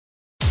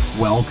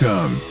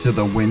Welcome to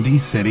the Windy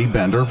City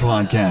Bender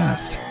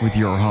podcast with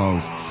your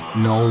hosts,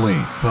 Nolly,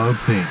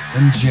 Poetz,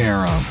 and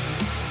Jerem.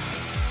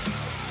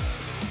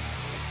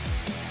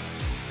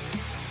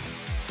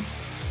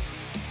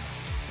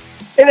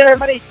 Hey there,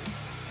 everybody.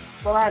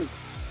 What's going on?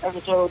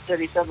 Episode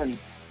 37,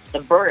 the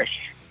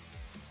Burish.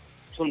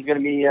 This one's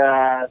gonna be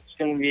a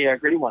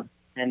gritty one,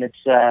 and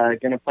it's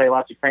gonna play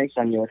lots of pranks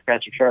on you with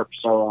Patrick Sharp.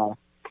 So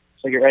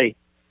get ready.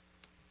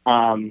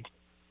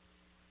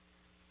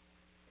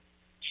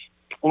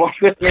 Along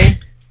with me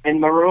in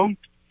my room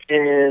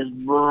is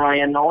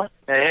Brian Nolly.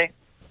 Hey,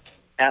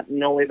 at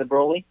Nolly the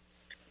Broly.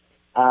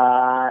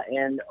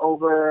 And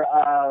over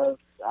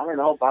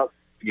about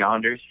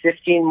yonder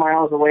 15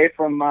 miles away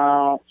from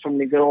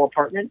the good old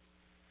apartment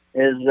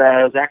is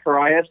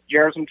Zacharias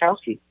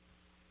Jarzymkowski.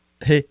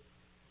 Hey.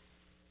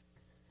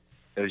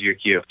 That was your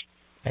cue.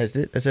 I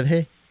said,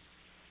 hey.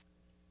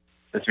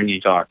 That's when you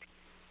talk.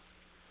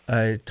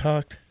 I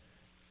talked.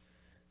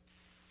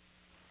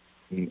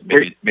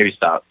 Maybe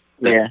stop.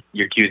 Yeah.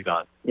 Your cue's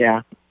gone.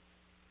 Yeah.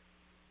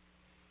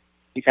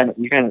 You kind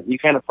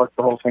of fucked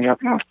the whole thing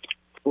up. No,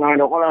 I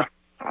don't want to.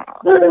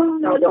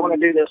 No, I don't want to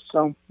do this.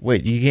 So.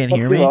 Wait, you can't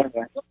hear me?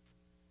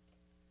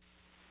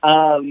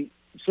 So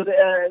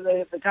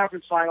the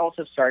conference finals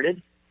have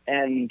started,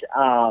 and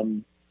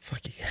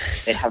Fuck you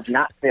guys. they have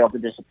not failed to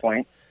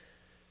disappoint.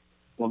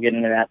 We'll get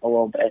into that a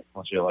little bit.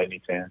 Unless you're a Lightning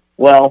fan.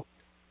 Well,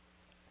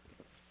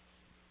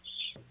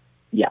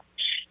 yeah.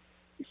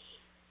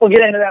 We'll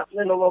get into that in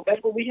a little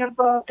bit, but we have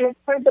quite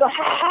a bit of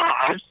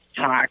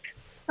talk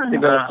to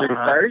go through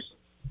first.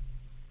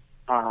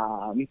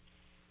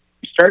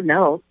 Starting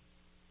out,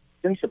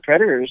 since the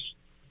Predators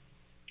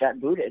got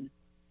booted,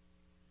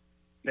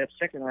 that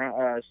second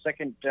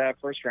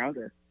first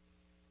rounder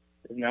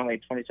is now a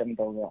 27th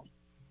overall.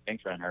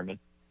 Thanks, Ron Harmon.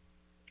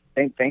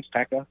 Thanks,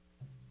 Pekka.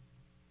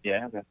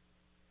 Yeah. Okay.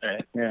 All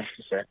right. Yeah.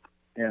 Sure.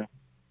 Yeah.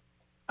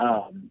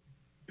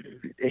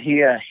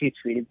 He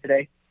tweeted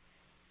today,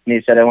 and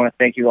he said, "I want to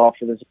thank you all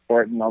for the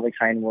support and all the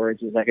kind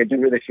words." He's like, "I do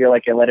really feel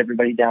like I let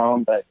everybody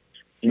down, but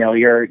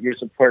your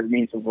support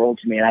means the world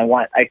to me." And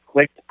I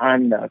clicked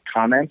on the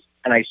comments,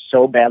 and I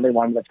so badly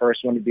wanted the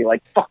first one to be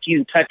like, "Fuck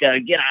you,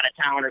 Pekka, get out of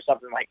town," or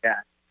something like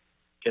that.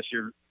 Guess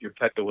your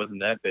Pekka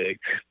wasn't that big.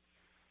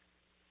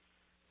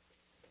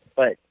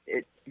 But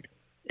it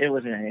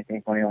wasn't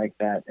anything funny like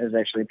that. It was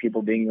actually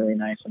people being really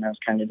nice, and I was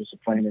kind of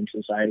disappointed in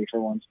society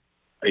for once.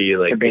 Are you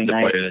like being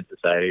disappointed nice. in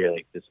society, or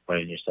like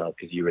disappointed in yourself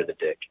because you were the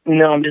dick?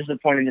 No, I'm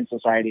disappointed in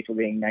society for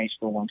being nice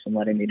for once and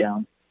letting me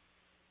down.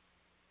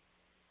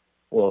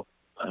 Well,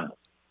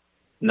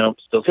 nope.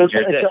 Still So think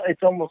you're a dick.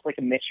 it's almost like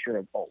a mixture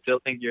of both. Still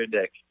think you're a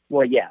dick.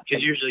 Well, yeah.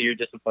 Because usually you're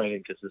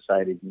disappointed because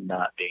society's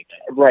not being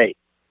nice. Right.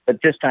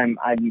 But this time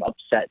I'm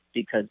upset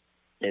because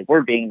they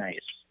were being nice,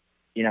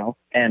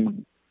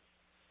 and,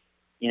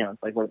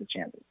 it's like, what are the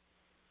chances,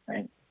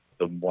 right?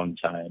 The one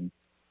time.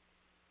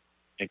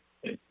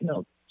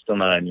 No, still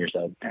not on your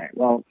side. All right,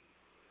 well,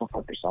 go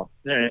fuck yourself.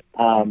 All right.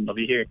 I'll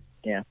be here.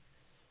 Yeah.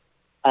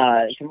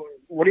 So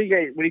what do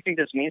you think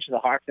this means for the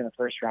Hawks in the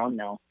first round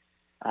now?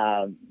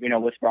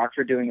 With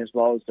Rockford doing as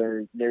well as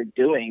they're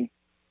doing,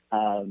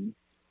 the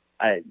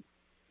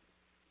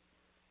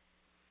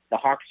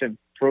Hawks have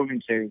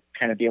proven to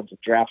kind of be able to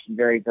draft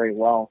very, very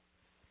well,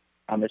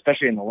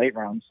 especially in the late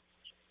rounds.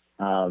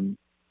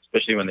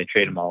 Especially when they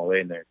trade them all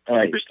away and they're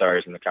Right.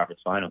 superstars in the conference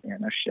final. Yeah,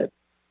 no shit.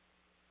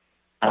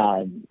 So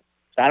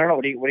I don't know.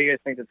 What do you guys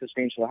think that this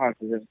means for the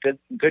Hawks? Is this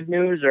good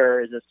news,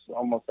 or is this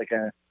almost like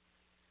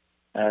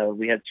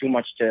we have too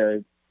much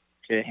to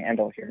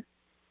handle here?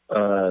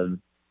 Well,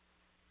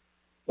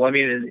 I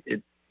mean,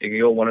 it can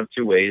go one of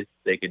two ways.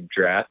 They could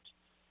draft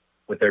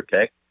with their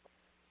pick,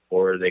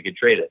 or they could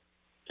trade it.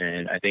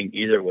 And I think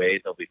either way,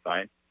 they'll be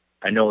fine.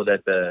 I know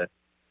that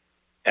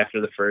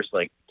after the first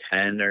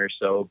 10 or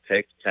so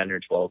picks, 10 or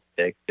 12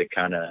 picks,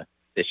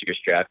 this year's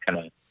draft kind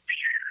of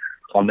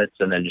plummets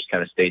and then just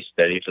kind of stays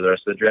steady for the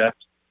rest of the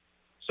draft.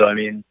 So, I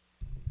mean,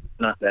 it's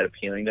not that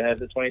appealing to have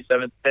the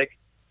 27th pick,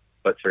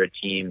 but for a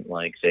team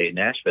like, say,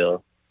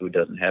 Nashville, who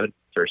doesn't have a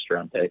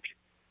first-round pick,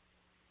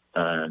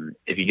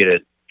 if you get a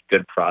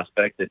good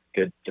prospect, a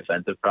good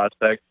defensive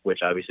prospect,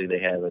 which obviously they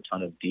have a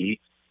ton of D,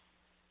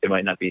 it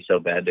might not be so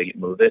bad to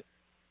move it.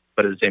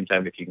 But at the same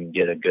time, if you can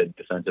get a good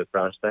defensive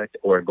prospect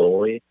or a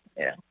goalie,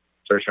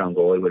 first-round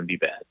goalie wouldn't be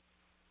bad,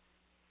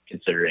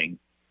 considering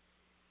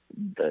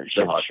The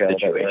Hawks shit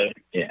show situation.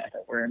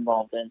 that we're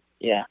involved in.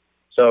 Yeah.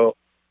 So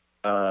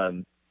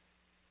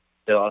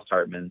they lost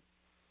Hartman,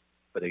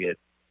 but they get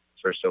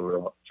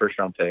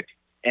first-round pick,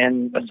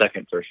 And a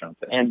second first-round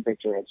pick. and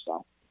Victor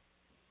Redstone,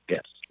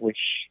 Yes. which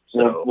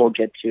So- we'll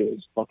get to,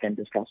 is fucking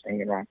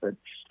disgusting in Rockford.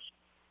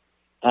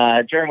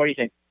 Jaron, what do you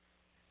think?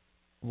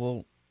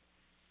 Well,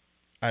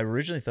 I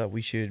originally thought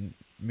we should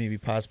maybe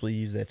possibly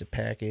use that to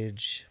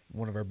package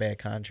one of our bad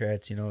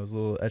contracts, as a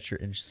little extra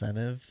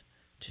incentive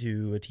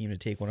to a team to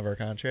take one of our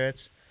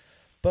contracts.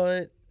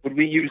 But Would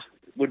we use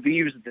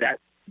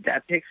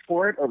that pick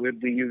for it, or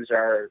would we use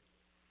our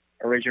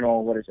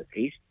original, what is it,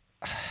 piece?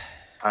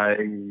 I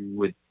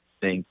would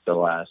think the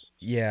last.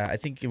 Yeah, I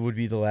think it would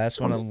be the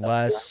last one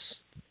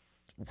unless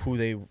who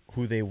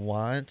they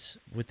want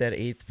with that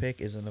 8th pick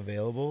isn't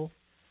available.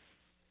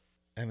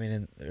 I mean,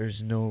 and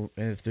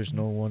if there's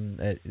no one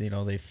that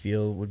they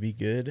feel would be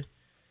good.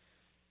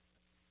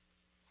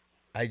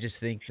 I just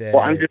think that.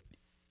 Well, I'm just.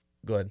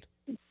 Go ahead.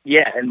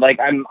 Yeah, and like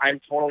I'm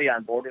totally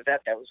on board with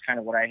that. That was kind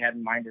of what I had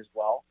in mind as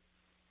well.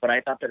 But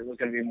I thought that it was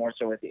going to be more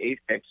so with the 8th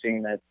pick,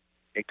 seeing that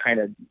it kind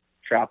of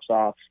drops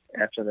off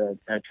after the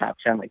top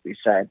 10, like we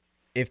said.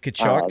 If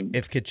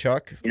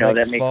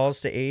Kachuk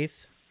falls to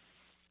 8th,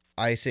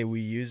 I say we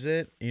use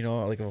it.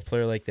 Like a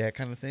player like that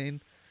kind of thing.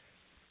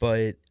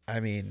 But I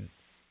mean,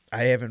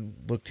 I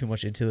haven't looked too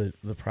much into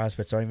the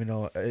prospects. I don't even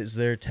know. Is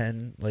there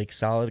 10 like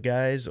solid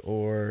guys,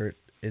 or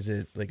is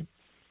it like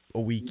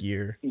a weak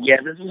year?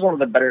 Yeah, this is one of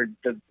the better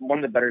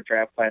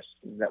draft classes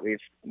that we've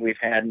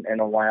had in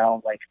a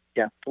while, like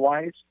depth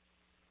wise.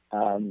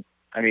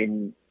 I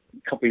mean,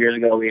 a couple years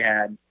ago we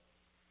had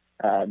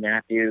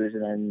Matthews,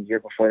 and then the year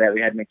before that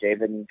we had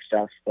McDavid and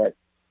stuff. But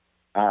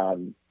I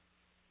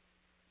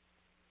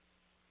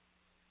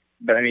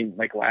mean,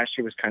 like last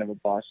year was kind of a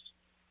bust.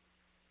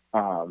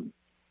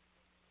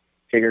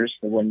 Figures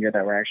the one year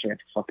that we're actually at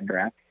the fucking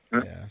draft.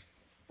 Yeah.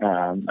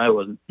 I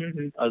wasn't.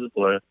 I was in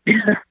Florida.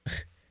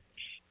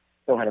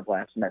 Still had a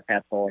blast in that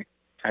Pat Foley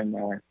time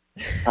Miller.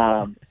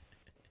 I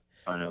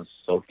know,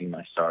 soaking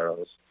my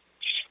sorrows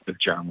with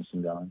John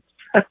and Don.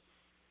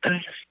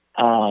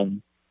 I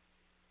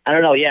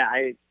don't know. Yeah,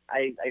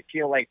 I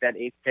feel like that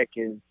 8th pick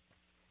is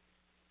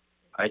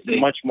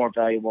much more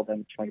valuable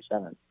than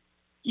 27.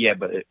 Yeah,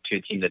 but to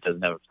a team that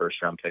doesn't have a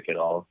first round pick at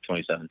all,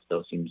 27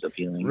 still seems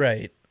appealing.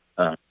 Right.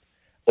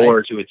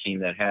 Or to a team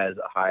that has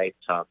a high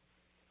top,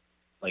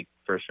 like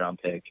first round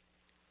pick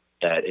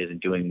that isn't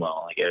doing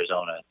well, like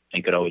Arizona,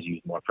 and could always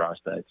use more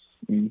prospects.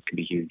 It could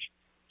be huge.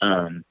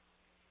 I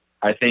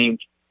think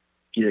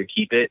either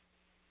keep it.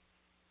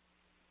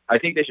 I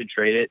think they should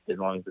trade it as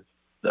long as it's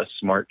a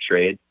smart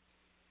trade.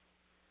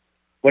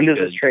 When does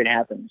this trade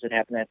happen? Does it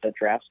happen at the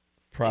draft?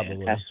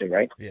 Probably. It has to,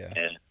 right? Yeah.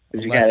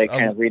 Because you got to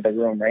kind of read the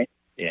room, right?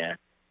 Yeah.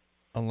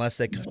 Unless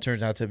that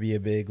turns out to be a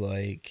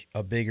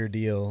bigger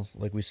deal,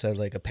 like we said,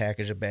 like a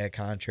package of bad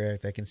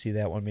contract. I can see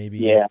that one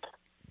maybe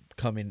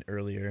coming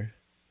earlier.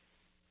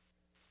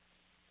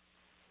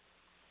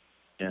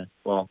 Yeah.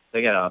 Well,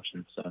 they got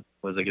options. So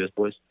what does it give us,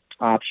 boys?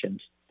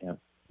 Options. Yeah.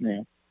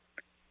 Yeah.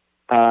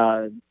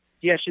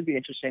 It should be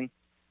interesting.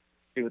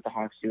 See what the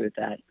Hawks do with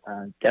that.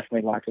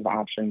 Definitely lots of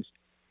options.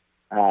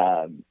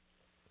 I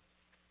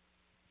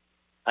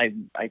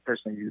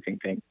personally do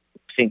think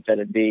that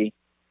it'd be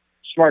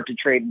smart to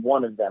trade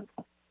one of them.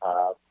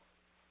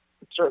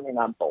 Certainly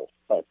not both,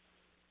 but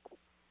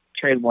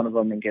trade one of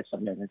them and get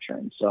something in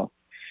return. So,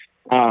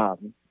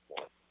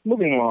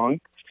 moving along,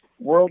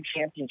 World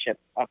Championship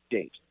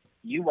update.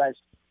 U.S.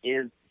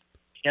 is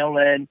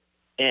killing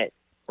it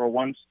for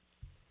once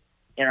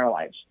in our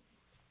lives.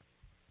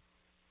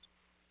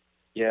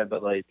 Yeah,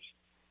 but like,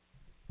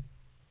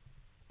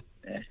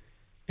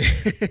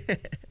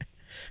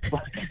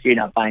 you're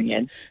not buying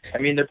in. I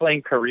mean, they're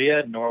playing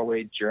Korea,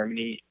 Norway,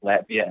 Germany,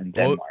 Latvia, and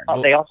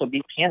Denmark. They also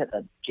beat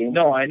Canada. James.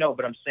 No, I know,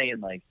 but I'm saying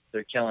like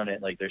they're killing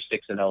it. Like they're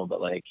 6-0, but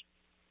like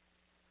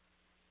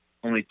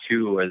only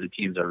 2 of the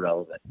teams are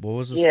relevant. What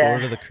was the score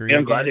to the Korea?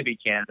 I'm glad they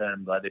beat Canada.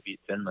 I'm glad they beat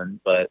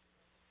Finland, but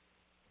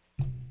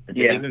did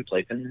they even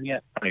play Finland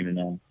yet? I don't even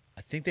know.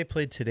 I think they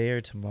played today or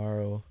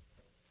tomorrow.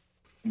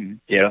 Yeah,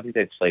 I don't think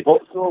they played.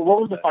 What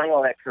was the final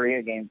of that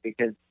Korea game?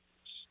 Because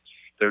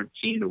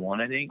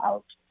 13-1, I think.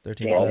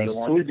 13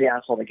 Who was the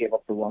asshole that gave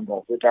up the 1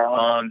 goal? The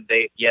Darlings?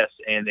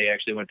 And they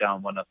actually went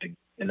down 1-0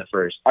 in the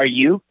first. Are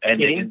you kidding?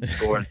 They didn't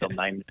score until 9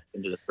 minutes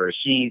into the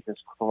first. Jesus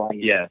Christ.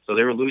 Yeah, so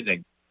they were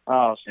losing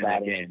in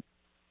that game.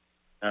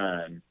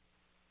 But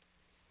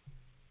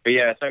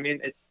yeah, so I mean,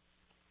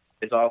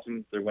 it's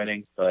awesome they're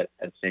winning, but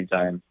at the same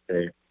time,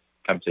 their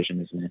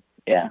competition isn't it.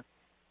 Yeah.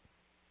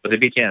 But they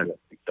beat Canada.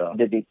 So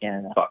they beat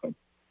Canada. Fuck them.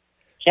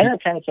 Canada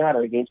kind of came out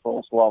of the gates full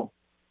as well,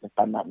 if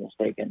I'm not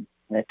mistaken.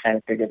 And they kind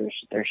of figured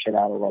their shit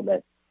out a little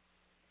bit.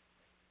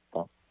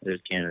 Well,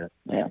 there's Canada.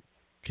 Yeah.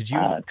 Could you?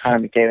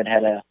 Connor McDavid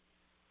had a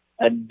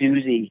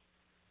doozy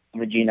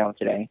of a Gino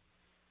today.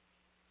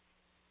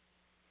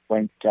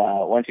 Went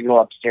to go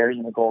upstairs,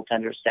 and the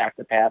goaltender stacked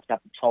the pass,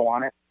 got the toe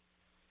on it,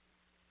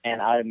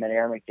 and out of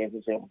midair, McDavid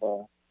was able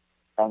to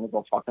finally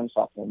go fuck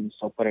himself and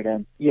still put it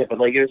in. Yeah, but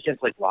like it was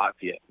against like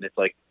Latvia, and it's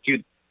like,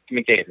 dude,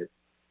 McDavid,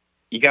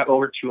 you got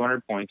over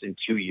 200 points in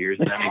 2 years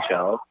in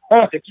NHL.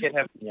 The kid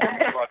have one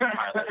fucking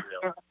highlight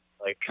reel.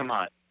 Like, come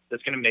on,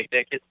 that's gonna make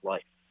that kid's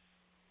life.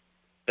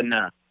 But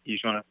nah, you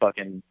just want to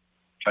fucking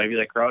try to be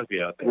like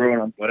Crosby out there,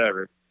 ruin him,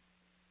 whatever.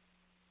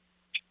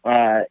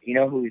 You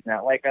know who he's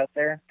not like out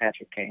there?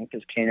 Patrick Kane,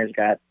 because Kane has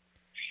got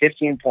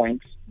 15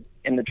 points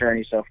in the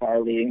tourney so far,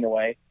 leading the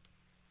way.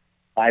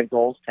 5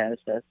 goals, 10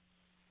 assists.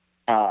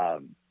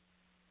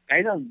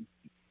 Guy's on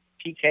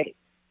PK.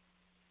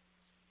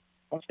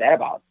 What's that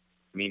about?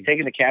 I mean,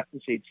 taking the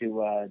captaincy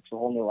to a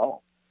whole new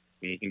level.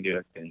 I mean, you can do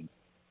it, and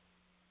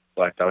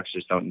Black Ducks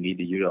just don't need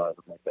to utilize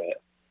them like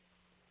that.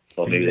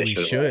 Well, maybe we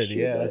they should, last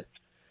year,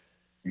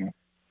 yeah.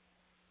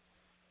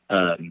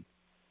 but,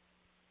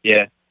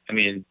 yeah. I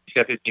mean, he's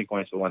got 15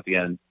 points, but once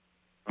again,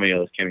 how many of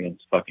those came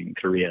against fucking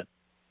Korea?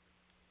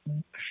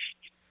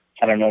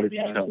 I don't know, to be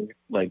honest. So,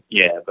 like,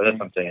 yeah, but that's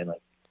what I'm saying.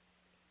 Like,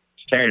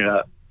 he's tearing it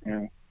up.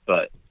 Yeah.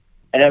 But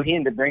I know he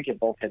and DeBrincat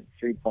both had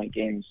 3-point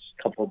games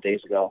a couple of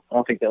days ago. I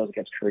don't think that was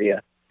against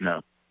Korea.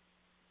 no.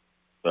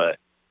 But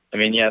I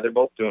mean, yeah, they're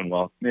both doing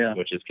well, Yeah.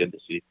 which is good to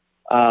see.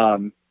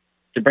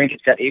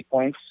 DeBrincat's got 8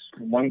 points,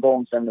 1 goal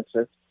and 7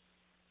 assists.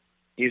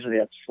 Usually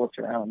that's flipped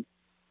around.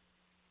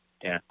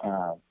 Yeah.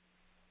 Kind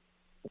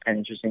of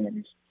interesting that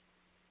he's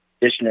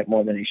dishing it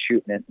more than he's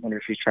shooting it. Wonder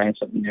if he's trying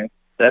something new.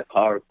 That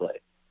power play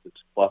is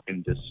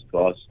fucking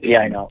disgusting. Yeah,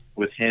 I know.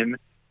 With him,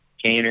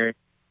 Kaner,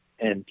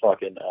 and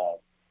fucking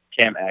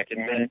Cam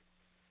Atkinson,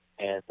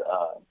 and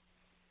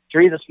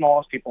 3 of the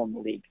smallest people in the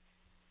league.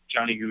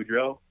 Johnny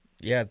Gaudreau.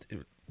 Yeah,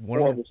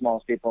 4 of the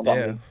smallest people in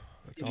the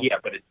league. Yeah,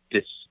 but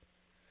it's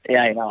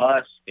Yeah, I know.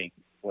 disgusting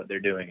what they're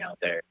doing out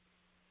there.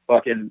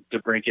 Fucking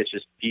DeBrincat's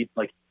just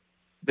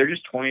they're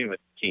just toying with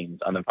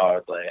teams on the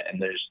power play,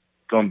 and they're just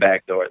going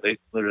backdoor. They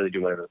literally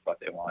do whatever the fuck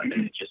they want,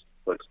 and it just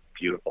looks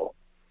beautiful.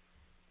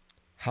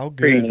 How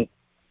Pretty good? neat.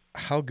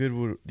 How good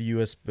would the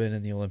U.S. been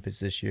in the Olympics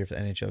this year if the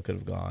NHL could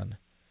have gone?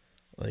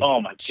 Like, Oh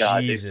my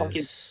god, Jesus. they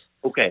fucking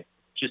okay.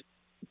 Just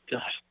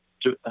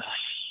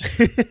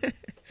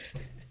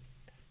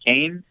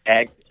Kane,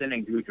 Atkinson,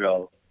 and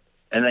Gaudreau,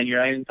 and then you're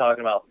not even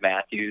talking about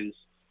Matthews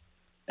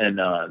and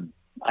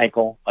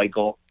Eichel,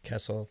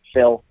 Kessel.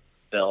 Phil,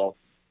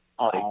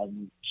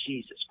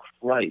 Jesus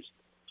Christ.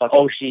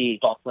 Oshie,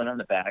 Buckland on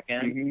the back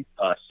end,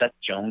 Seth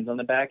Jones on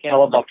the back end.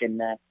 Hellebuck in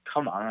net.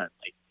 Come on,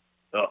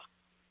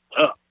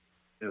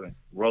 doing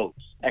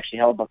ropes. Actually,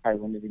 Hellebuck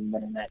probably wouldn't have even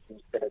been in net. He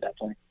was good at that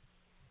point.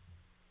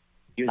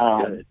 He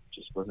was good,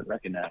 just wasn't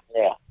recognized.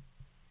 Yeah,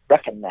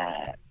 reckon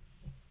that.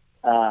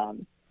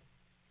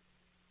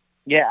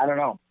 Yeah, I don't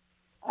know.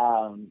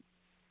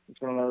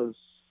 It's one of those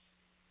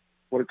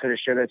woulda, coulda,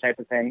 shoulda type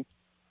of thing.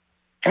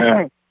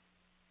 Would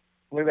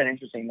have been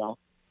interesting though.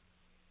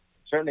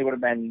 Certainly would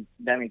have been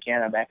them and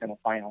Canada back in the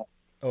final.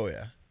 Oh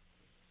yeah.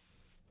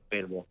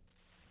 Debatable.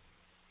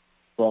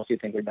 Who else do you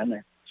think would have been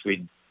there?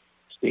 Sweden,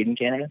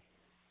 Canada?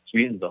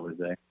 Sweden's always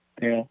there.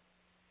 Yeah.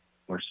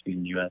 Or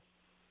Sweden, U.S.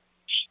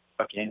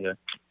 Fuck Canada.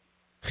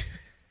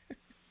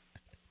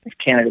 If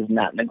Canada's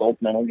not in the gold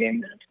medal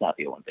game, then it's not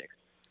the Olympics.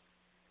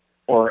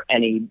 Or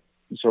any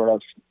sort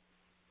of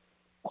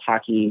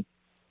hockey.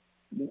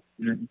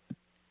 Mm-hmm.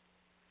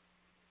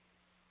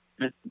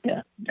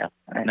 Yeah. All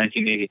right.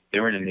 1980, they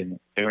were in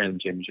the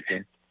championship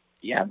game.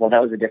 Yeah, well,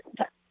 that was a different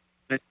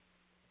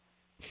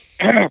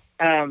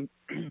time.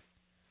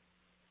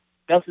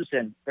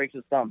 Gustafson breaks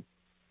his thumb.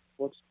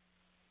 What's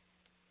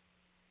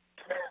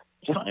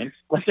Fine.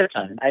 What's their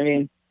time? I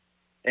mean,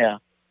 yeah.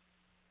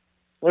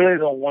 Literally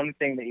the one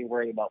thing that you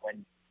worry about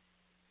when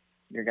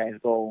your guys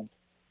go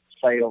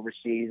play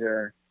overseas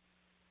or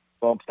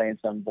go and play in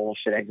some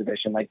bullshit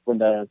exhibition, like when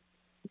the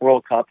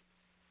World Cup.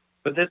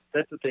 But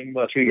that's the thing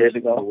about 2 years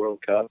ago. The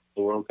World Cup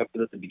was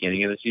at the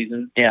beginning of the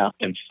season. Yeah.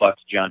 And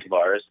fucked John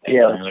Tavares and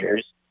Yeah, the that's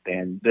Islanders.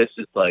 And this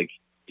is like...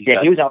 he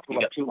was out for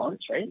like 2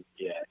 months, right?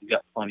 Yeah, he's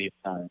got plenty of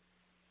time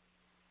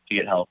to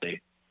get healthy.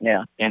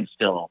 Yeah. And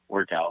still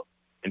work out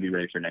and be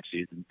ready for next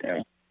season.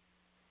 Yeah.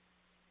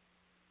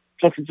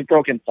 Plus, it's a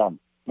broken thumb.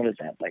 What is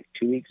that, like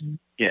 2 weeks?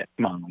 Yeah,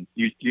 come on.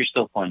 You're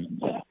still playing in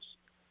the playoffs.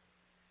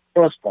 It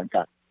was fun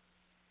time.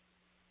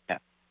 Yeah.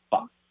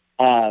 Fuck.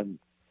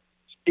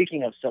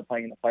 Speaking of still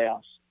playing in the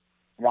playoffs,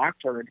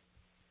 Rockford,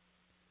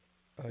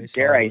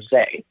 dare I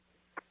say,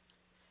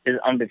 is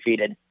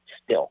undefeated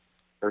still.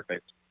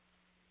 Perfect.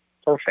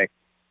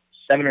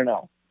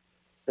 7-0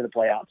 to the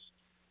playoffs.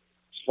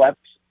 Swept.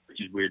 Which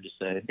is weird to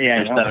say.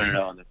 Yeah, They're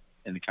 7-0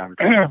 in the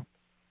conference.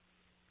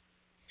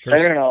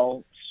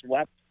 7-0,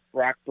 swept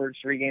Rockford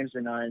 3-9.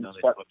 No, they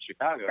Swept swept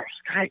Chicago.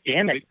 God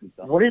damn it.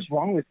 What is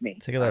wrong with me?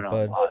 Take that,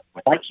 bud.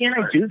 Why can't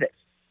I do this?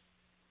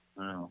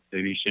 I don't know.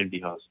 Maybe you shouldn't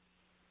be host.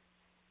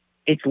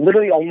 It's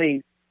literally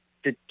only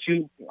the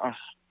two. I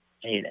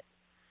hate it.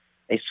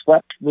 They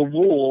swept the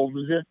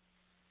Wolves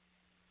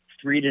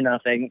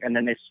 3-0, and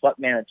then they swept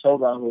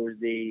Manitoba, who was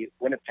the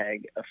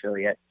Winnipeg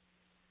affiliate,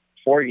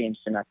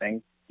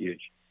 4-0.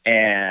 Huge.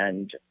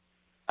 And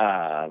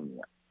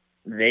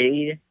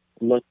they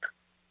look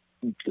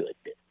good.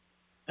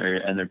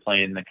 They're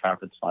playing the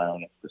conference final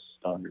against the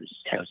Stars.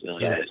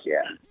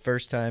 Yeah.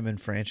 First time in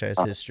franchise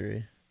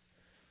history.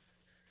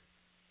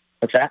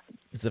 What's that?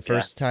 It's the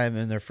first time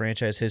in their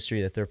franchise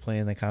history that they're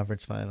playing the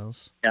conference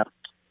finals.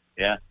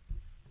 Yeah.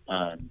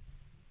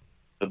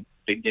 The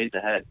big days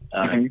ahead,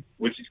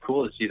 which is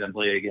cool to see them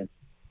play against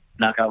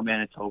knockout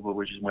Manitoba,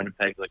 which is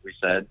Winnipeg, like we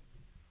said,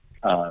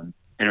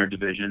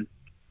 interdivision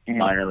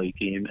minor league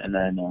team, and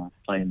then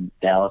playing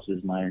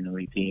Dallas's minor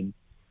league team,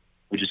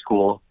 which is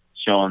cool,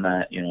 showing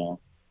that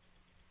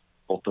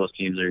both those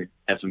teams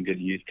have some good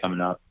youth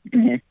coming up.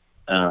 And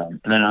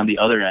then on the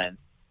other end,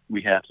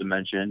 we have to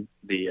mention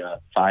the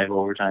 5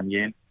 overtime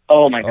game.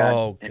 Oh my god!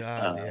 Oh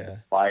god! Yeah.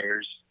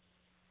 Flyers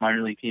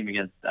minor league team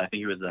against, I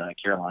think it was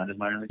Carolina's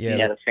minor league Yeah, team.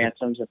 Yeah, the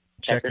Phantoms of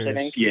Checkers, I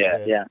think.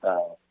 Yeah. Yeah.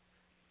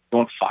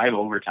 Going 5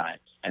 overtimes,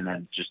 and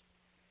then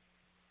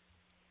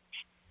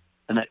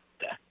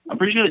I'm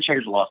pretty sure the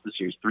Checkers lost the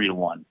series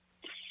 3-1.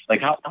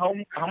 Like how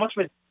much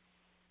of a,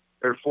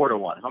 or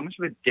 4-1? How much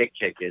of a dick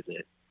kick is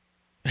it?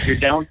 You're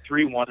down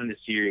 3-1 in the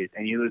series,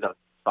 and you lose a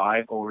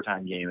 5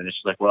 overtime game, and it's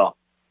just like, well,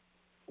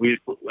 we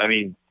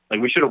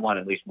should have won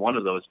at least one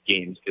of those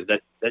games because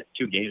that's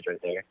 2 games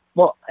right there.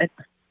 Well,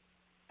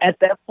 at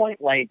that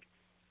point, like,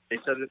 They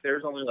said that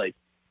there's only like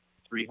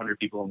 300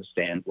 people in the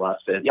stands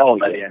left by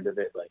the end of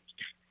it. Like,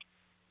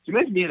 you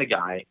imagine being a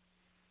guy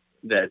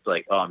that's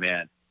like, oh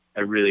man,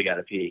 I really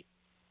gotta pee.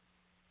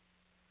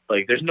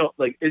 Like, there's no,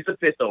 like, it's the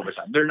 5th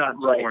overtime. They're not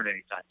scoring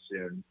anytime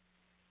soon.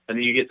 And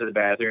then you get to the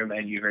bathroom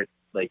and you heard,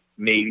 like,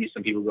 maybe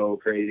some people go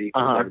crazy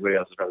because everybody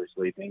else is probably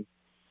sleeping.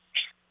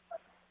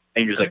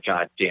 And you're just like,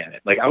 God damn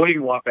it. Like, I wouldn't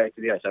even walk back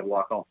to the ice. I'd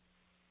walk home.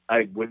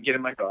 I wouldn't get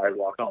in my car. I'd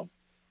walk home.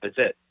 That's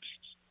it.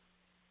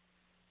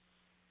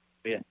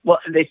 But yeah. Well,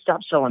 they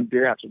stopped selling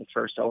beer after the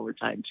first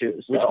overtime,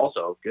 too. So. Which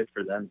also good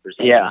for them for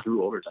selling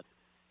through overtime.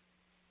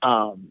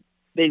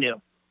 They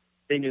knew.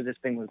 They knew this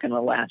thing was going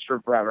to last for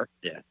forever.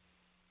 Yeah.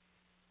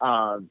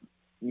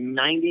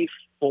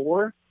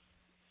 94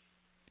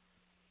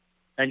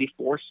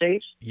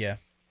 saves. Yeah.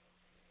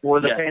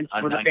 For the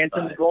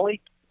Phantoms goalie.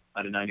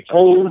 Out of 95.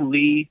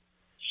 Holy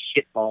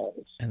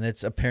shitballs. And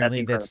that's not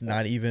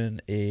incredible.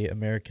 even a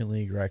American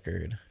League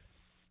record.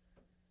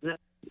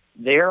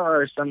 There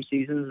are some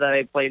seasons that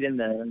I played in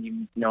that I don't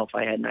even know if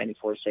I had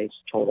 94 saves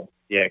total.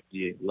 Yeah,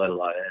 you let a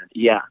lot in.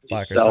 Yeah.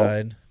 Blocker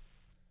side.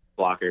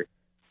 Blocker.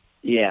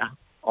 Yeah,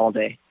 all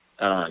day.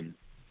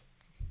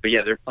 But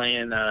yeah, they're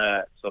playing,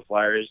 so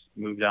Flyers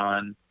moved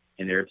on,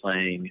 and they're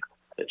playing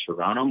the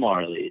Toronto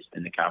Marlies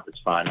in the conference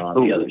final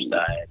on the other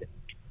side.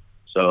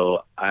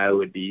 So I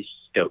would be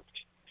stoked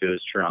if it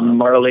was Toronto.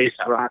 Marlies,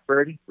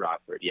 Rockford,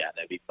 yeah,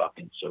 that'd be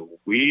fucking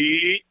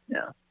sweet.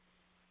 Yeah.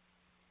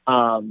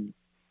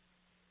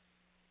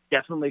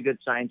 Definitely good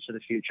signs for the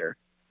future.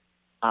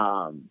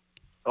 Oh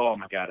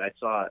my God, I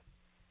saw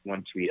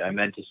one tweet. I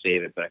meant to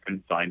save it, but I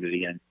couldn't find it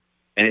again.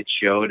 And it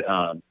showed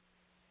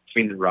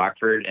between the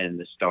Rockford and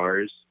the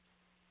Stars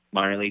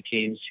minor league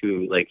teams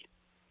who like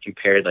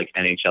compared like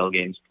NHL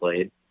games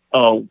played.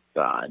 Oh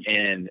God!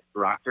 And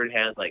Rockford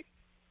had like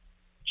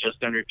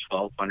just under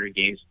 1,200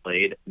 games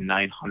played.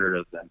 900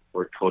 of them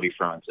were Cody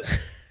Franzen.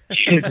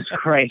 Jesus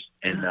Christ!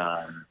 And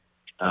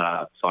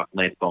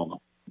Lance Boma.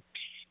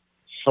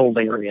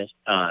 Hilarious.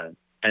 And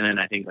then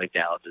I think like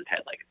Dallas has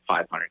had like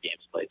 500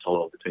 games played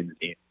total between the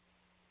teams.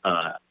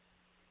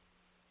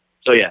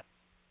 So yeah,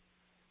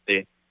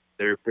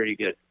 they're pretty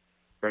good.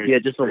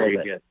 Just a little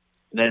bit. Good.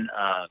 And then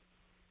I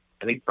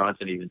think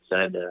Bronson even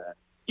said,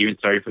 even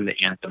starting from the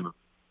anthem of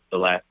the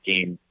last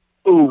game,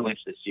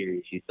 clinched the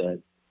series. He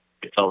said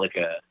it felt like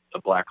a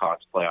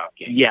Blackhawks playoff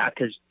game. Yeah,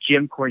 because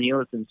Jim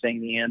Cornelison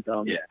sang the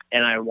anthem,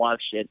 and I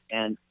watched it,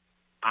 and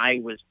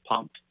I was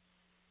pumped.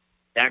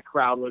 That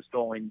crowd was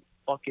going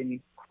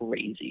fucking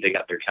crazy. They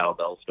got their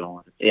cowbells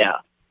going. Yeah.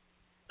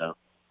 So,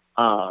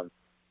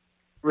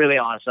 really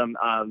awesome.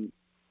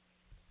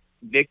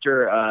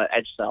 Victor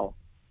Edgecell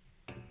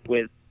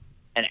with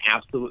an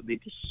absolutely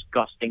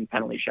disgusting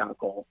penalty shot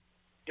goal.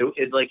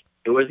 It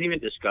wasn't even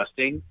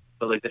disgusting,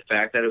 but like the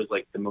fact that it was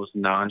like the most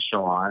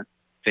nonchalant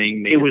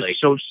thing made it was like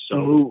so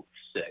smooth.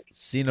 Sick.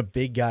 Seeing a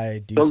big guy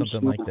do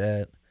something like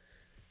that.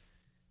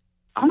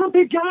 I'm a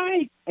big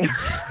guy.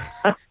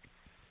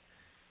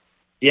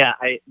 Yeah,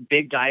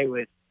 big guy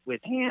with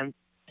hands.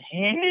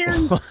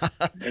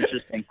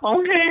 Interesting.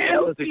 Oh, hands.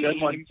 That was a good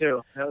one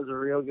too. That was a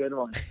real good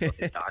one.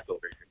 Talk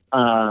over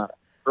here.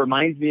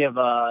 Reminds me of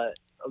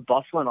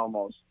Bufflin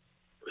almost.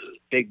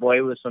 Big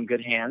boy with some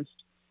good hands.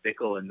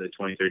 Bickle in the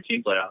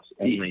 2013 playoffs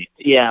only.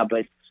 Yeah,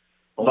 but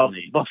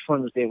only.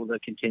 Bufflin was able to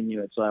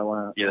continue it, so I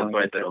want to. Yeah, that's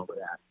why I said over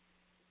that.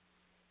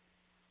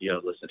 Yeah,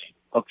 listening.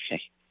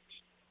 Okay.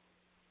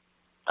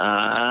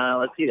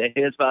 Let's see. I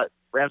think that's about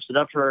wraps it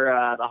up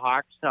for the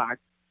Hawks talk.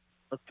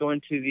 Let's go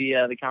into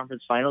the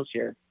conference finals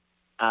here.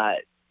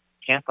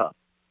 Tampa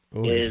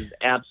is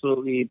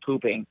absolutely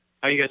pooping.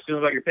 How are you guys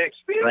feeling about your picks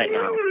right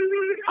now?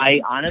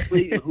 I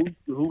honestly,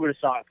 who would have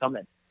saw it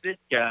coming? This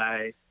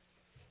guy.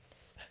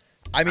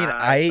 I mean,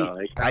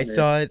 I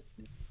thought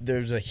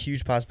there's a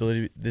huge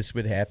possibility this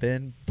would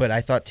happen, but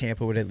I thought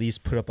Tampa would at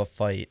least put up a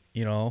fight,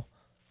 you know?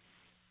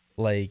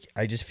 Like,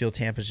 I just feel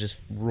Tampa's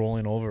just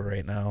rolling over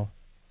right now.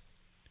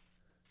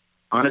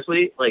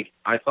 Honestly, like,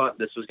 I thought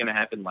this was going to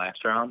happen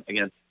last round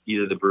against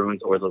either the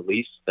Bruins or the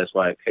Leafs. That's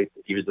why I picked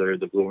either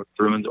the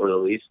Bruins or the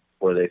Leafs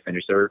before they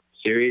finish their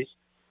series.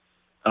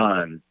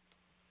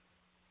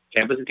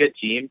 Tampa's a good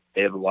team.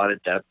 They have a lot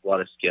of depth, a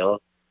lot of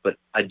skill, but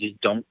I just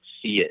don't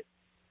see it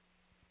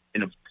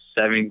in a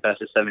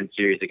best of 7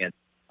 series against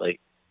like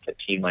a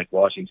team like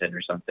Washington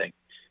or something.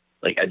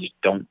 Like, I just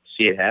don't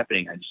see it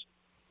happening.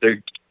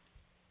 They're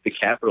the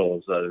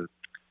Capitals. A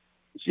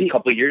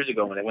couple of years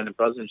ago when they won the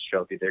President's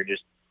Trophy, they're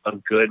just a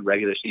good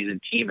regular season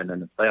team, and then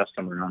the playoffs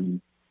come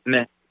around.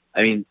 Meh.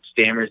 I mean,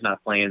 Stammer's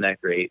not playing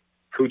that great.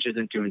 Cooch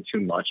isn't doing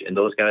too much, and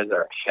those guys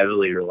are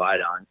heavily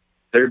relied on.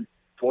 Their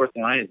fourth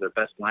line is their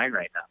best line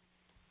right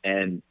now,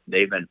 and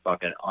they've been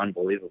fucking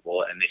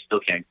unbelievable, and they still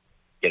can't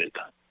get it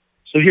done.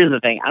 So here's the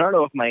thing. I don't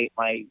know if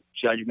my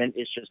judgment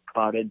is just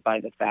clouded by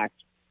the fact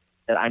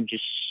that I'm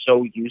just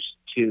so used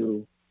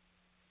to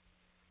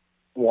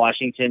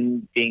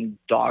Washington being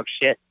dog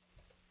shit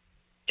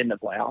in the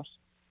playoffs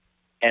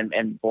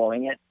and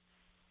blowing it,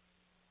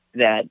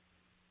 that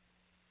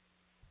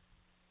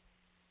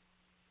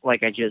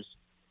like I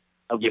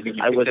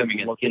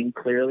wasn't looking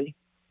clearly.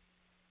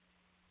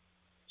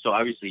 So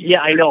obviously,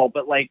 yeah, I know,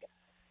 but like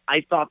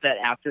I thought that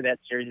after that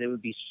series they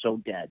would be so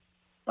dead,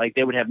 like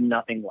they would have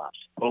nothing left.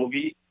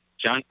 Ovi,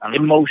 John, I don't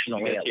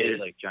emotionally, know,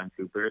 like John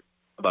Cooper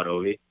about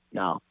Ovi.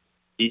 No,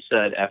 he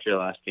said after the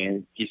last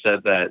game, he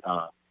said that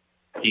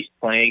he's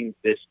playing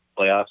this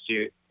playoff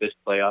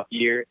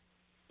year,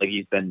 like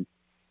he's been,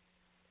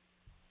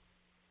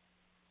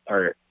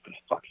 or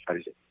fuck, how do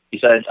you say? He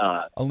said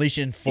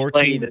unleashing 14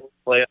 playing this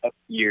playoff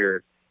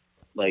year,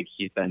 like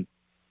he's been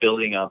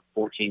building up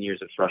 14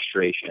 years of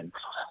frustration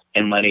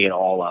and letting it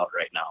all out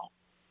right now.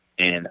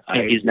 And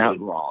he's not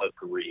wrong.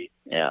 Agree.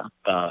 Yeah.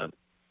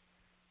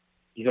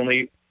 He's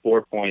only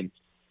 4 points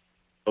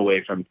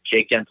away from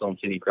Jake Gensel and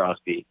Sidney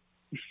Crosby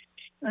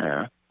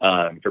for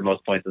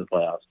most points in the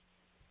playoffs,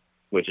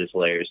 which is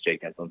hilarious.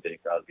 Jake Gensel and Sidney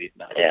Crosby,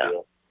 not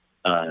cool.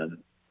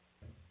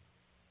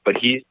 But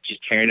he's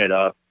just tearing it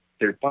up.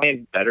 They're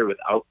playing better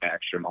without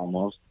Backstrom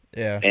almost.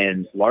 Yeah.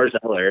 And Lars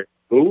Eller,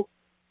 who?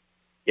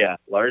 Yeah,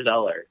 Lars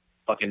Eller.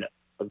 Fucking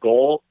a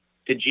goal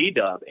to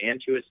G-Dub and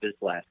 2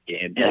 assists last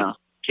game. Yeah. Like,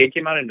 kid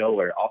came out of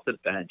nowhere off the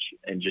bench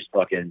and just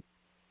fucking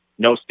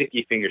no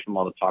sticky fingers from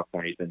all the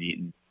popcorn he's been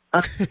eating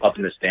up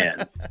in the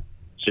stands.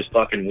 Just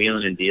fucking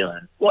wheeling and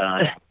dealing.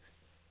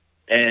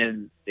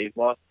 And they've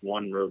lost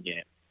one road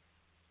game.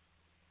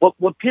 What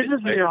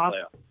pisses me off?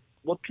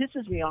 What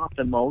pisses me off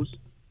the most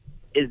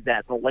is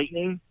that the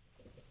Lightning,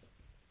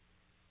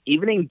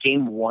 even in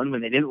game 1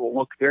 when they didn't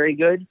look very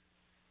good,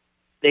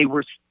 they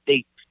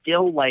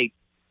still like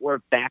were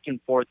back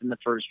and forth in the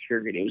first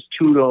period. It was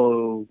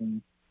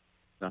 2-0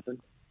 nothing.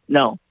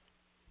 No,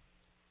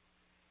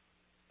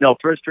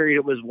 first period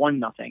it was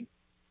 1-0,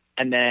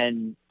 and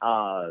then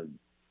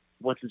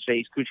what's his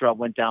face? Kucherov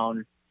went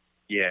down.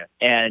 Yeah,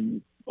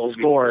 and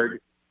scored.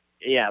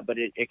 Yeah, but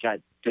it got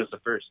just the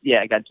first.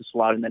 Yeah, it got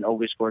disallowed, and then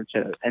Ovi scored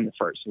to end the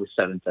first. It was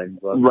 7 seconds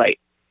left. Right.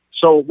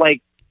 So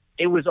like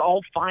it was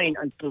all fine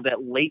until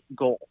that late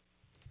goal,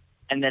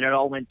 and then it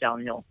all went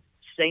downhill.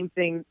 Same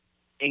thing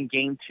in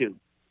game 2.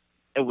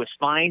 It was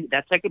fine.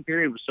 That second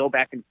period was so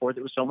back and forth.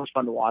 It was so much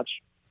fun to watch.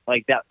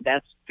 Like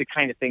that's the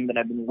kind of thing that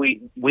I've been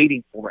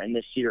waiting for in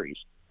this series.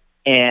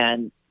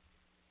 And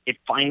it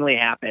finally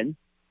happened,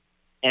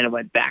 and it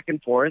went back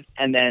and forth,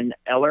 and then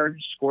Eller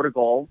scored a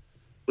goal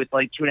with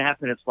like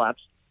 2.5 minutes left.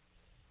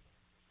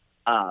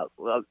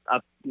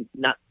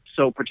 Not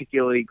so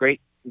particularly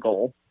great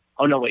goal.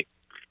 Oh, no, wait.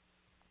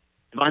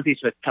 Devontae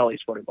Smith-Pelly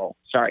scored a goal.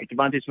 Sorry,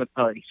 Devontae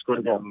Smith-Pelly scored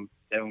a goal.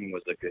 That one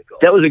was a good goal.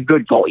 That was a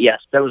good goal, yes.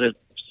 That was a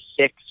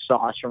sick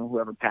sauce from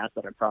whoever passed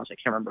that across. I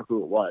can't remember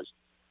who it was.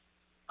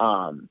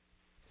 And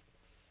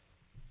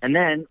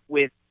then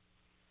with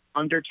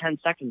under 10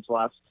 seconds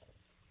left,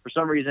 for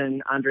some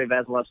reason, Andrei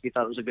Vasilevsky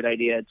thought it was a good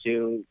idea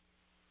to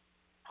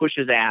push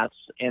his ass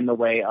in the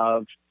way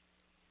of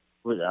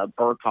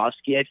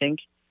Burakovsky, I think,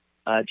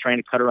 trying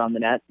to cut around the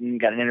net and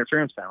got an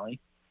interference penalty.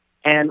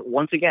 And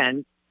once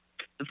again,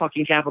 the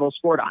fucking Capitals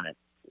scored on it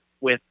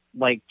with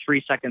like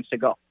 3 seconds to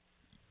go.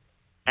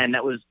 And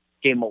that was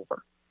game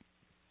over.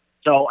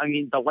 So, I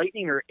mean, the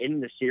Lightning are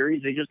in the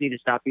series. They just need to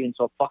stop being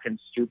so fucking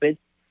stupid.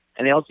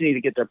 And they also need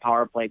to get their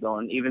power play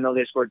going, even though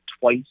they scored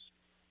twice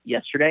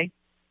yesterday.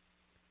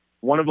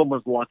 One of them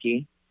was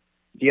lucky.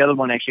 The other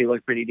one actually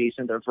looked pretty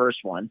decent, their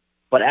first one.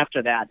 But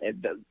after that,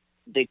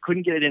 they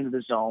couldn't get it into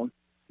the zone.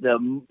 The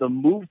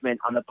movement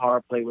on the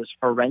power play was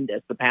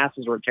horrendous. The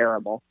passes were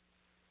terrible.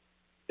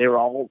 They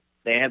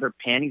had their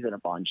panties in a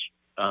bunch.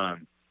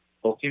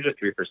 Both teams are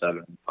 3 for 7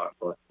 in the power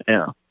play.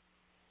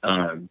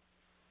 Yeah.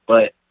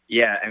 But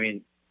yeah, I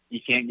mean, you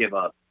can't give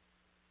up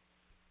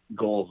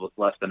goals with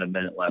less than a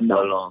minute left, let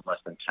alone less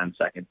than 10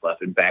 seconds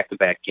left in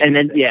back-to-back games. And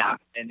then,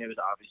 and it was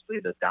obviously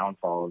the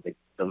downfall of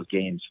those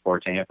games for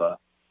Tampa.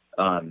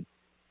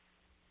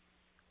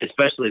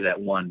 Especially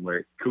that one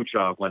where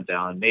Kucherov went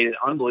down, made an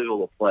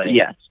unbelievable play.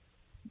 Yes.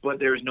 But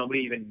there was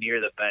nobody even near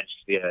the bench.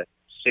 They had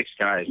 6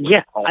 guys.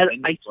 Yeah,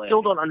 I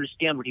still don't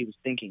understand what he was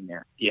thinking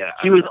there. Yeah.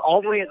 He was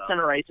all the way at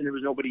center ice, and there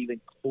was nobody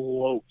even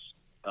close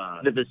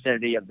the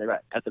vicinity of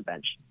at the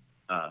bench.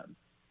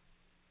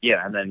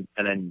 Yeah, and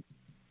then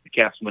the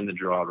Caps win the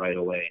draw right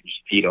away and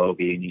just feed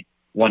Ovi and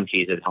one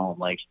tease at home,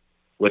 like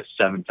with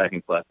 7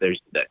 seconds left.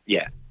 There's that,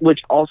 yeah. Which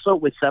also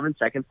with 7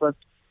 seconds left,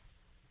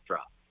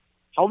 draw.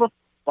 How the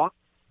fuck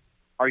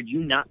are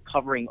you not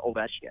covering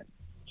Ovechkin?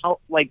 How,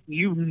 like,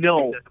 you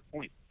know? That's the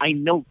point. I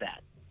know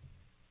that,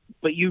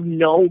 but you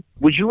know,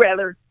 would you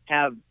rather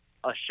have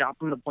a shot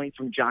from the point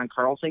from John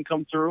Carlson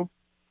come through,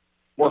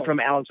 or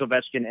from Alex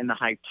Ovechkin in the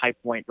high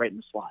point right in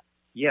the slot?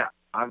 Yeah,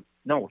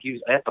 no, he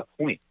was at the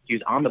point. He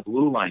was on the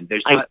blue line. They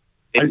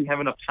didn't have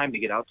enough time to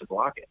get out to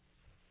block it.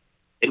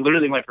 It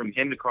literally went from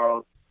him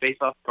to face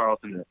off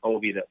Carlson to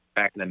Ovi to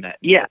back of the net.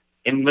 Yeah.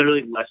 In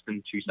literally less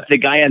than 2 seconds. The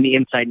guy on the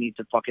inside needs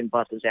to fucking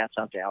bust his ass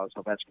out to Alex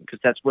Ovechkin because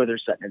that's where they're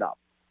setting it up.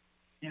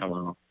 Yeah,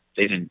 well,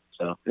 they didn't,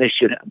 so. They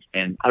should have.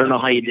 And I don't know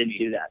how you didn't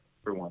do that.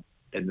 For once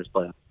in this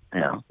playoff.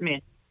 Yeah. Meh.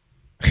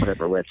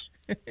 Whatever, Wits.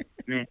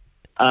 Meh.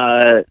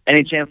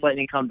 Any chance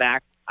Lightning come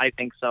back? I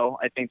think so.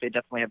 I think they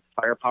definitely have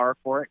firepower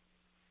for it.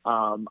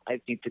 I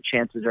think the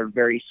chances are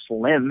very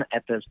slim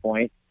at this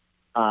point.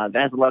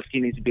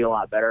 Vasilevsky needs to be a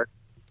lot better.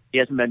 He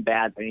hasn't been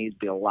bad, but he needs to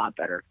be a lot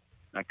better.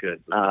 Not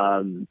good.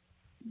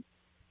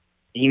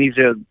 He needs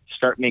to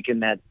start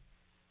making that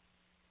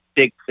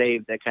big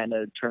save that kind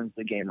of turns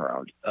the game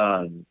around.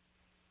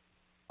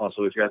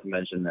 Also, we forgot to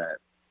mention that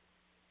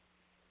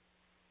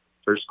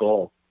first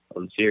goal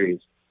of the series.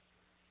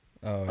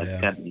 Oh, like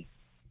yeah. Kempney.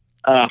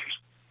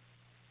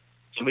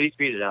 Somebody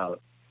tweeted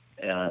out,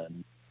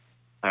 and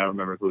I don't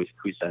remember who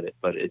said it,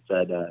 but it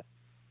said,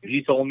 if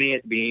you told me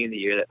at the beginning of the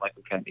year that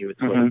Michael Kempney would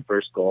score the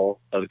first goal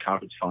of the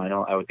conference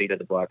final, I would think that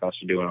the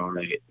Blackhawks are doing all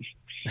right.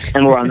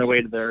 And we're on their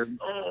way to their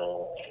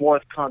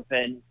fourth cup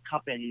in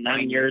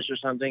 9 years or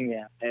something.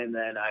 Yeah. And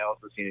then I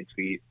also seen a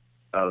tweet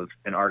of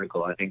an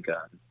article. I think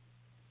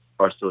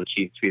Barstool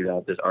Chief tweeted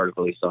out this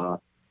article he saw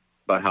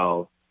about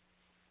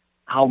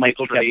how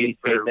Michael Kempney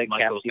saved the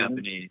cap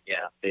season.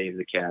 Saved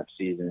the cap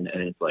season,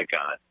 and it's like,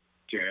 God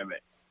damn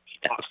it!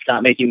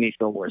 Stop making me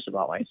feel worse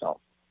about myself.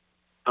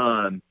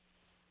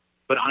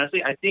 But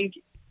honestly, I think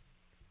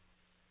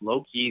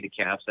low key the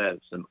Caps have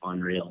some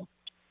unreal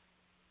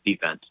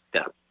defense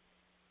depth.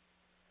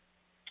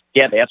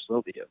 Yeah, they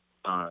absolutely do.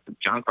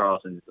 John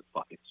Carlson is a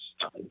fucking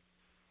stud,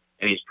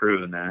 and he's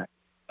proven that.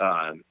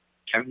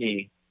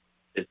 Kempney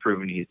has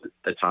proven he's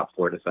the top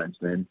 4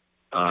 defenseman.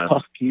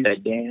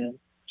 That damn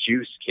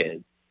Juice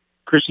kid,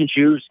 Christian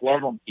Juice,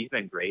 love him. He's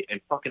been great,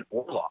 and fucking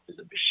Orlov is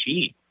a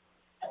machine.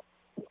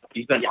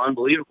 He's been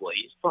unbelievable.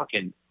 He's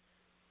fucking.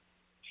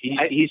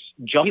 He's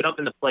jumping up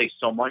in the place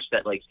so much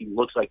that like he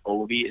looks like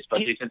Ovi,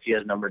 especially since he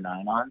has number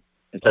 9 on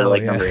instead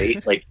of number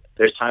 8. Like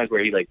there's times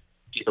where he like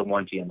he's a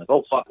 1T. I'm like,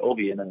 oh fuck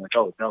Ovi, and then like,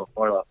 oh no,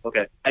 Orlov.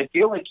 Okay. I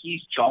feel like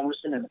he's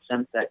Chalmerson in the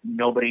sense that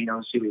nobody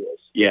knows who he is.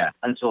 Yeah.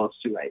 Until it's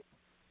too late.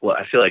 Well,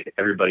 I feel like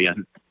everybody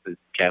on the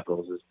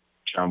Capitals is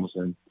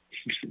Chalmerson,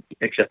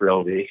 except for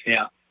Ovi.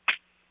 Yeah.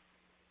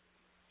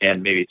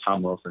 And maybe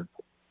Tom Wilson.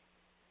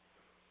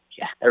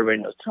 Yeah,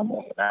 everybody knows Tom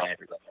Wilson. Not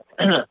everybody.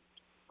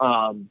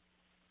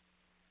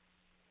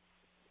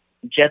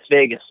 Jets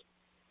Vegas.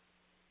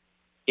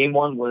 Game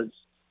 1 was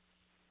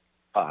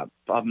a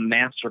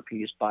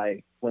masterpiece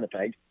by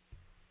Winnipeg,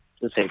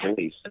 to say the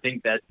least. I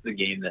think that's the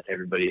game that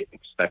everybody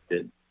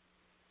expected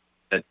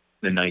that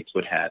the Knights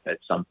would have at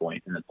some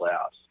point in the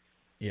playoffs.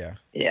 Yeah.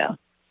 Yeah.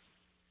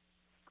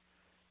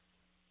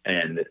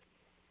 And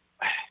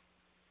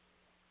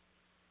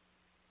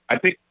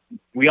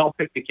we all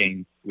picked the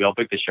Kings, we all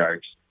picked the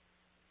Sharks,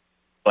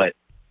 but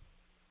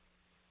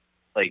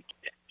like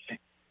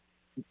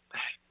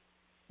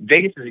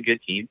Vegas is a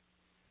good team,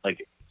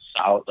 like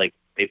solid, like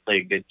they play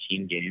a good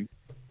team game.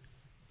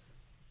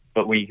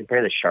 But when you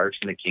compare the Sharks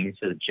and the Kings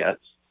to the Jets,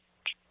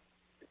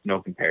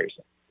 no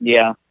comparison.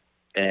 Yeah.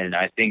 And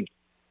I think,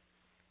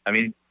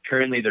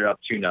 currently they're up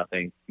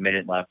 2-0,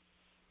 minute left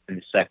in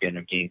the second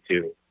of game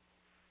 2.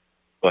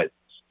 But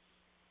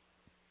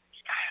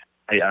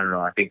I don't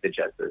know. I think the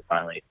Jets are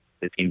finally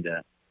the team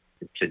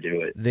to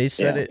do it. They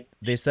said it.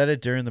 They said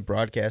it during the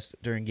broadcast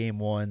during game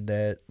 1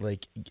 that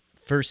like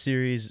first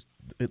series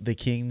the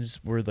Kings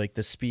were like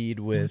the speed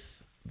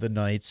with the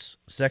Knights.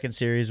 Second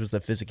series was the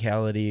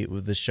physicality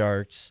with the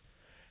Sharks.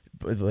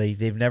 But like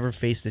they've never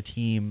faced a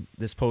team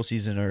this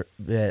postseason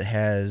that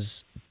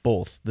has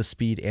both the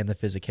speed and the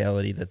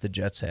physicality that the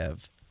Jets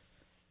have.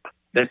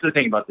 That's the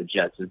thing about the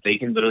Jets is they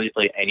can literally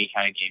play any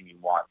kind of game you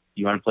want.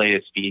 You want to play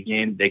a speed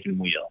game, they can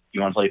wheel.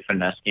 You want to play a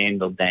finesse game,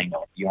 they'll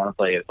dangle. You want to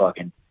play a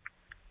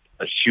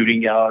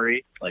shooting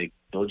gallery, like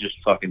they'll just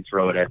fucking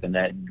throw it at the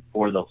net,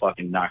 or they'll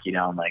fucking knock you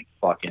down like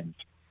fucking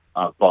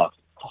Bucks.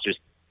 Just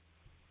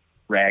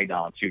rag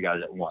down 2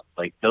 guys at once.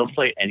 Like they'll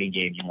play any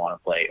game you want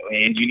to play,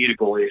 and you need a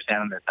goalie to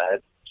stand on their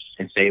head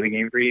and save a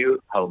game for you.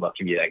 How about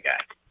can be that guy?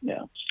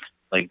 Yeah,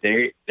 like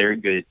they're a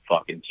good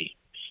fucking team.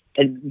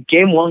 And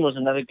game 1 was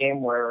another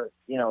game where,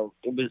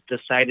 it was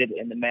decided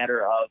in the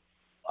matter of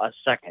a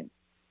second.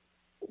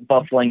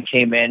 Bufflin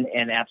came in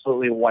and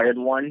absolutely wired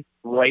one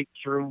right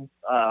through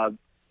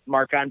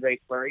Marc-Andre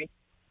Fleury,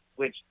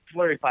 which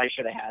Fleury probably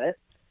should have had it.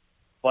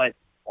 But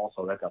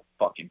also, that's a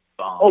fucking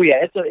bomb. Oh,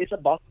 yeah, it's a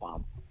buff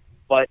bomb.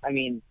 But,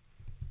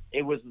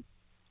 it was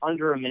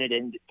under a minute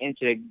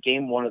into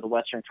game 1 of the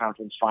Western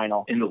Conference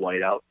Final. In the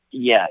whiteout?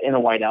 Yeah, in the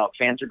whiteout.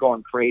 Fans are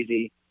going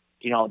crazy.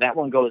 That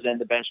one goes in,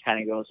 the bench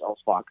kind of goes, oh,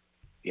 fuck.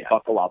 Yeah.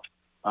 Buckle up.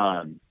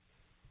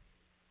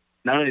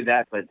 Not only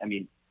that, but,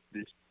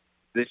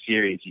 this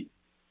series,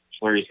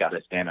 Fleury's got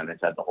to stand on his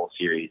head the whole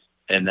series.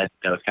 And that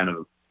was kind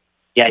of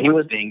he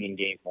was thing in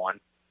game 1.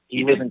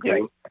 He wasn't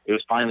great. It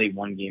was finally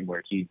one game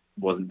where he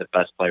wasn't the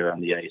best player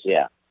on the ice.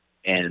 Yeah.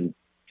 and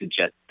the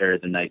Jets or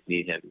the Knights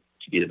need him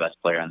to be the best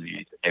player on the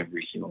ice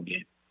every single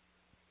game.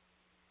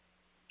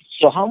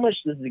 So how much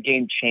does the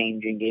game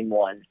change in game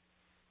one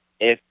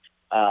if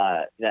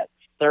that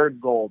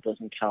third goal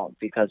doesn't count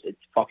because it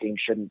fucking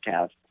shouldn't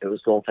have? It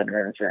was goaltender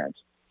interference.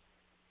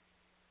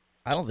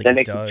 I don't think That it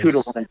makes does. it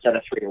 2-1 instead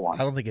of 3-1. I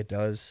don't think it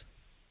does.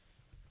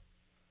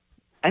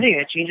 I think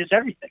that changes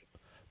everything.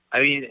 I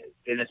mean,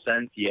 in a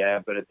sense, yeah,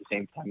 but at the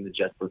same time, the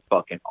Jets were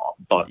fucking off.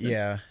 Buzzing.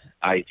 Yeah.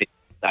 I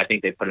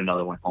think they put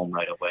another one home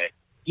right away.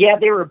 Yeah,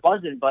 they were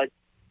buzzing, but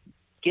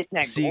getting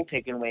that See, goal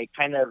taken away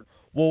kind of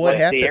what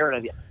happened? the air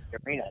of the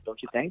arena,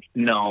 don't you think?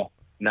 No,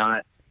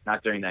 not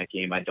during that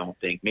game. I don't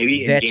think.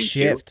 Maybe in That game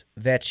shift,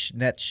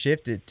 that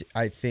shifted.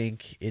 I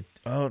think it.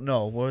 Oh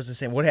no, what was the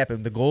same? What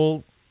happened? The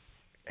goal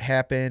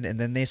happened, and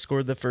then they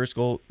scored the first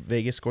goal.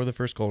 Vegas scored the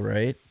first goal,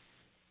 right?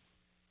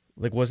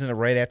 Like, wasn't it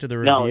right after the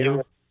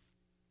review?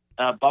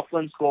 No,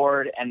 Bufflin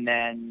scored, and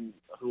then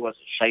who was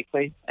it?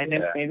 Shifley, I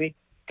think, maybe.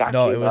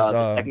 No, it was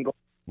the second goal.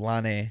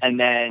 Lane. And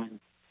then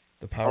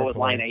The power it was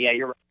play. Lane. Yeah,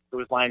 you're right. It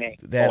was Lane.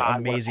 That God,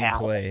 amazing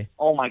play.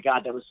 Oh my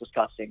God, that was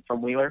disgusting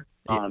from Wheeler.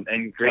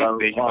 and great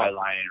vision by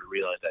Lyon to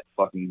realize that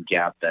fucking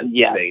gap that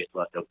Vegas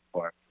left open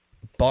for.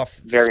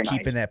 Buff Very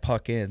keeping nice. that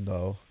puck in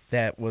though.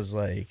 That was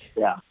like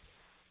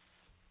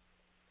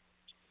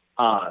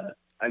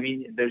I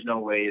mean, there's no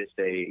way to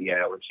say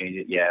it would change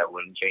it. Yeah, it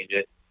wouldn't change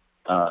it.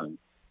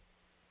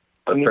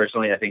 But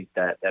personally, I think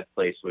that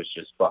place was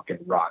just fucking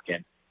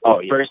rocking.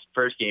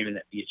 First game in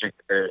the Eastern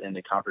or in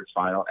the conference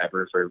final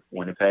ever for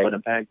Winnipeg.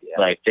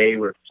 Like they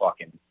were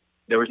fucking.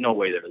 There was no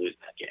way they were losing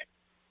that game.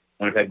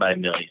 Winnipeg by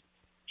 1 million.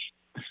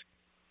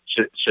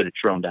 Should have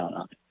thrown down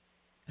on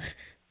it.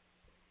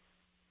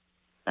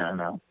 I don't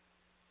know.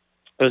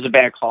 It was a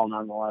bad call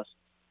nonetheless.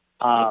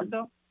 Was it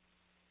though?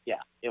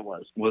 Yeah, it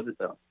was. Was it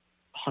though?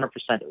 100%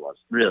 it was.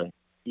 Really?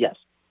 Yes.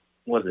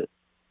 Was it?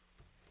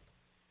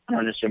 I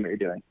don't understand what you're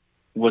doing.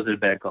 Was it a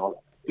bad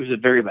call? It was a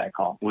very bad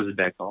call. Was it a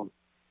bad call?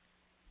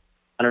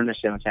 I don't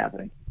understand what's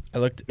happening.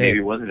 Maybe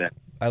it wasn't it.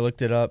 I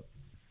looked it up.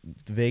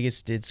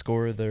 Vegas did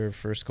score their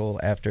first goal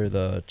after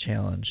the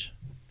challenge.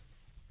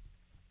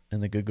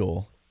 And the good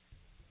goal.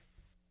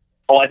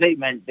 Oh, I think it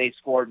meant they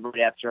scored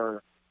right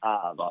after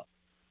Buff.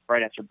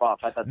 Right after Buff.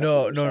 I thought.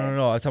 No.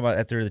 I was talking about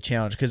after the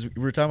challenge because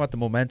we were talking about the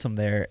momentum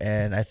there,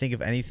 and I think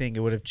if anything, it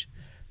would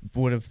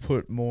have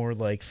put more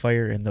like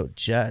fire in the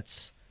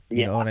Jets.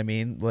 You know what I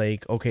mean?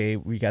 Like, okay,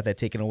 we got that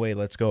taken away.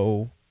 Let's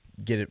go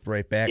get it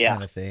right back,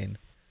 kind of thing.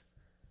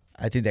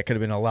 I think that could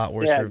have been a lot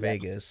worse for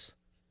Vegas.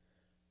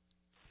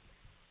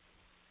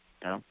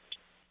 Yeah.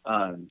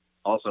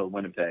 Also,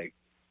 Winnipeg,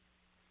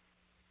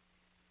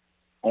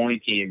 only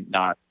team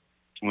not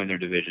to win their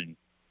division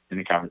in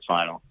the conference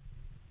final,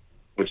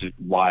 which is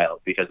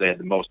wild because they had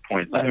the most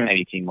points out of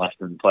any team left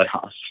in the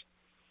playoffs.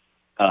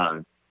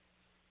 So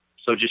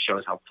it just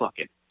shows how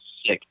fucking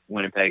sick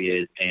Winnipeg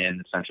is and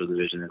the Central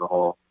Division as a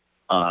whole.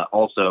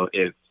 Also,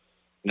 if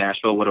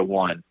Nashville would have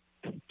won,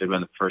 they'd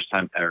been the first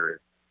time ever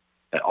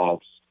that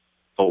all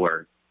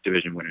 4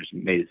 division winners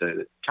made it to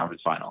the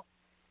conference final,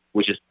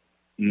 which is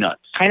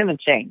nuts. Kind of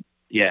insane.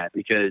 Yeah,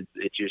 because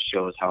it just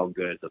shows how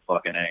good the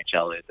fucking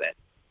NHL is. And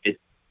it's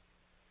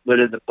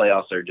literally the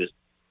playoffs are just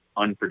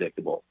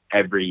unpredictable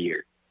every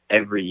year.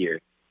 Every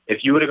year.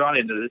 If you would have gone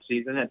into this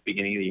season at the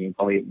beginning of the year, you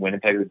probably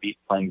Winnipeg would be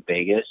playing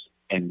Vegas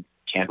and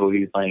Tampa would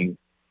be playing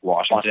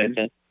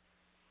Washington.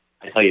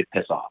 I tell you,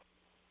 piss off.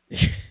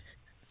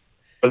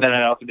 But then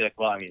I'd also be like,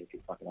 well, I mean, it could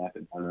fucking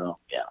happen. I don't know.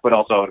 Yeah. But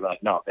also I would be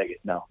like, no, Vegas,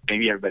 no.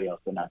 Maybe everybody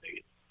else, but not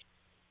Vegas.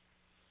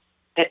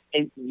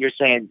 And you're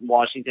saying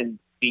Washington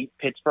beat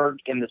Pittsburgh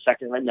in the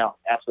second round? No,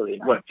 absolutely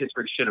not. What,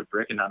 Pittsburgh should have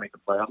brick and not make the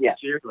playoffs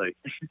this year? Like,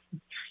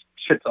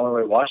 shit's the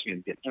only way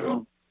Washington gets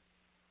through.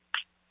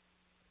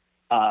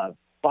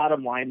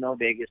 Bottom line, though,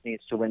 Vegas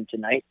needs to win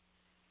tonight.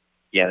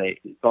 Yeah, they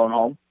going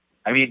home.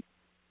 I mean,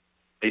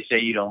 they say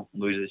you don't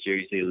lose this year.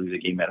 You say you lose a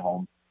game at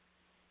home.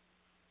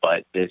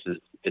 But it's a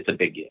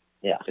big game.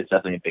 Yeah. It's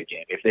definitely a big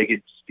game. If they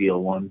could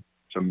steal one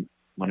from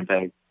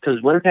Winnipeg.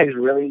 Because Winnipeg's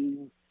really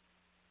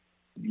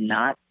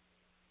not,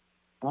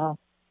 well,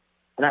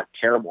 they're not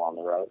terrible on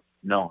the road.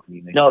 No. I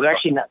mean, they're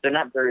actually not. They're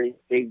not very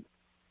big.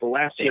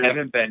 They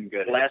haven't been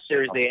good. The last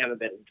series, they haven't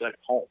been good at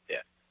home. Yeah.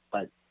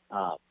 But,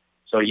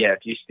 so, yeah, if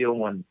you steal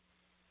one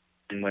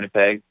in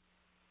Winnipeg,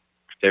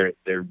 they're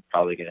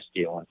probably going to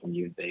steal one from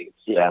you in Vegas.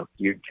 Yeah. So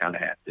you kind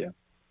of have to.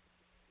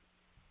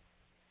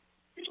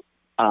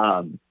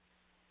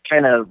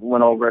 Kind of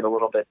went over it a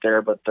little bit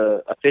there, but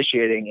the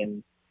officiating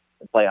in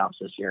the playoffs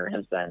this year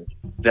has been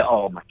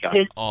oh my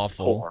god,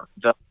 awful.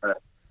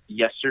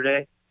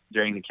 Yesterday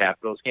during the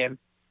Capitals game,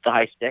 the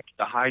high stick.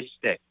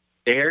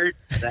 The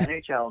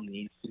NHL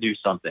needs to do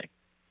something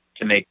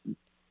to make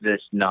this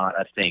not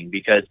a thing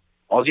because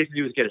all you have to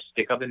do is get a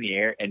stick up in the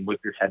air and whip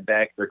your head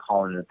back. They're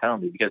calling it a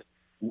penalty because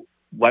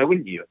why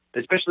wouldn't you?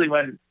 Especially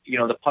when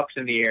the puck's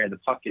in the air and the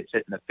puck gets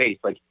hit in the face,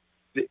 like.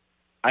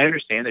 I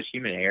understand there's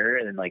human error,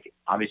 and like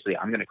obviously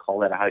I'm going to call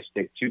that a high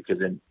stick too, because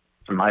then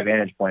from my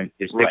vantage point,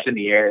 his stick's in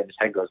the air and his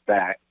head goes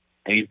back,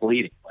 and he's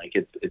bleeding. Like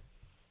it's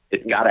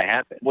got to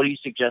happen. What do you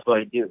suggest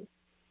I do?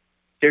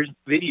 there's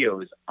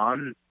videos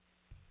on.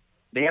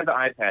 They have the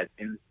iPad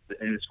in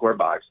the score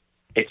box.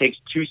 It takes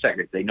 2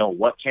 seconds. They know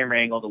what camera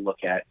angle to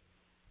look at,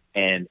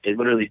 and it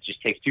literally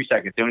just takes 2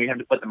 seconds. They don't even have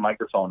to put the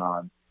microphone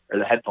on or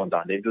the headphones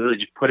on. They literally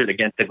just put it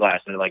against the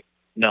glass, and they're like,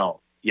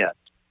 "No, yes,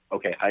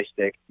 okay, high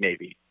stick,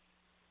 maybe."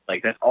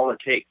 Like that's all it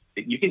takes.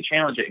 You can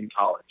challenge it in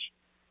college.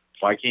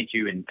 Why can't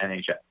you in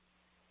NHL?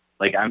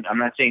 Like I'm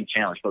not saying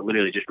challenge, but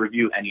literally just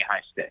review any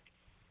high stick,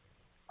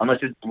 unless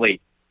it's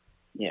blatant.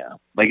 Yeah.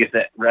 Like if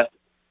that rest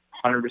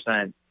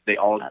 100%, they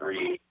all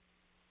agree.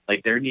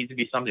 Like there needs to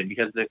be something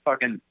because the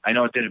fucking I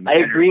know it didn't matter.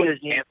 I agree.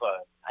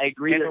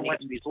 Tampa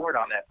went to be scored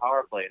on that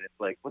power play, and it's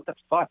like what the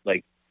fuck?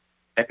 Like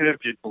that could have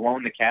just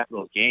blown the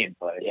Capitals game,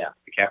 but yeah,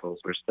 the Capitals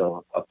were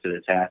still up to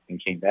the task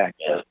and came back.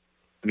 Yeah. So,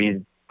 I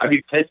mean, I'd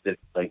be pissed if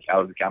like I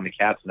was on the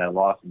Caps and I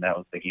lost and that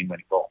was the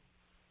game-winning goal.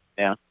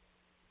 Yeah.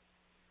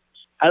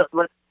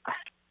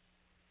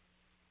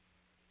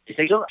 It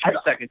takes 2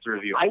 seconds to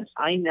review.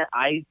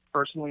 I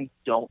personally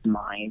don't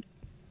mind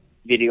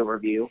video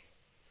review.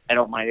 I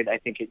don't mind it. I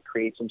think it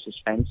creates some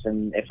suspense,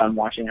 and if I'm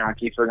watching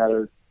hockey for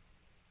another,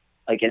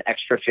 like an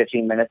extra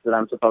 15 minutes that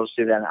I'm supposed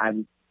to, then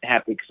I'm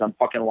happy because I'm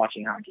fucking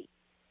watching hockey.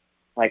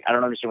 Like, I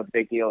don't understand what the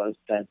big deal is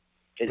that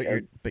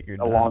but you're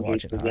not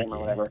watching the hockey. game or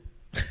whatever.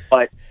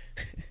 But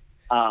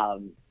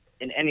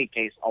in any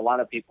case, a lot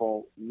of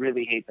people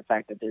really hate the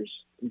fact that there's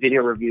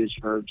video reviews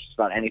for just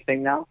about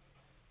anything now.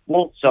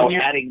 Well, so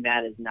adding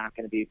that is not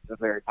going to be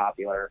very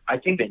popular. I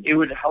think it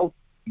would help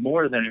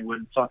more than it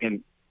would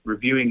fucking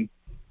reviewing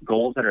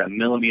goals that are a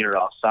millimeter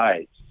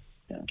offside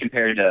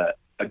compared to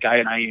a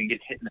guy not even get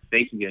hit in the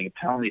face and getting a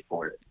penalty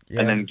for it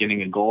and then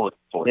getting a goal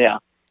for it. Yeah.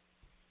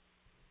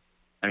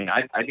 I mean,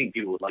 I think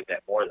people would like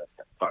that more than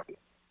fucking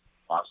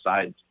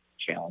offside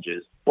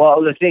challenges.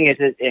 Well, the thing is,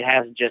 it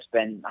hasn't just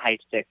been high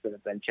sticks that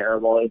have been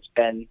terrible. It's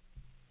been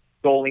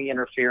goalie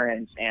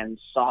interference and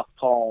soft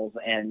calls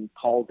and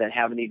calls that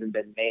haven't even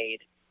been made.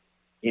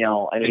 You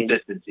know, I mean,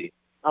 consistency.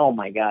 Oh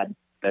my God,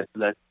 that's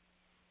the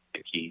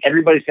key.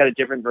 Everybody's got a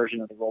different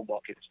version of the rule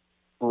book. It's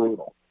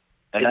brutal,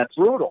 and that's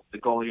brutal. The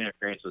goalie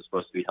interference was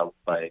supposed to be helped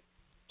by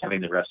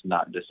having the refs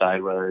not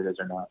decide whether it is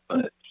or not, but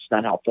it's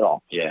not helped at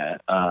all. Yeah,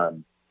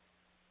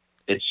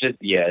 it's just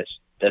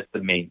that's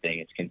the main thing.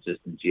 It's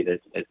consistency.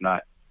 It's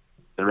not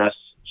the refs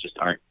just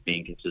aren't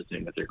being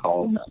consistent with their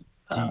calls.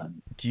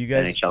 Do you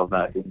guys NHL's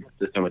not being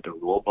consistent with the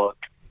rule book?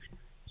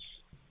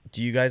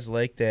 Do you guys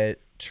like that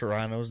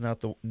Toronto's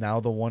now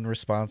the one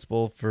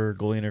responsible for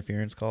goalie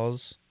interference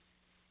calls?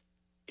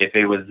 If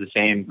it was the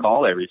same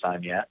call every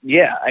time, yeah.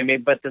 Yeah, I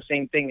mean, but the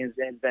same thing has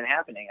been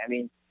happening. I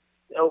mean,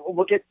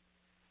 look at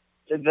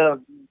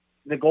the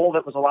goal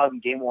that was allowed in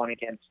Game 1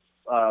 against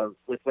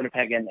with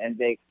Winnipeg and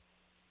Vegas.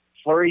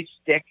 Fleury's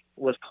stick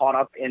was caught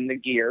up in the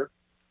gear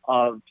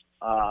of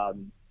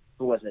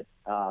who was it?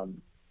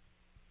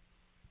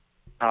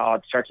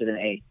 It starts with an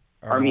A.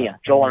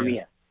 Joel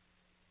Armia.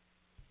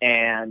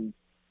 And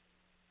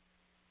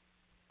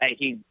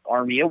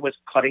Armia was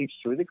cutting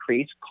through the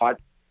crease, caught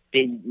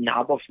the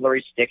knob of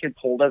Fleury's stick and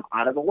pulled him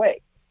out of the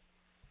way.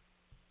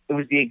 It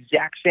was the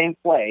exact same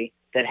play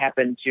that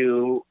happened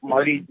to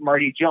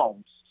Marty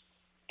Jones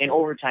in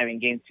overtime in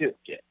Game 2.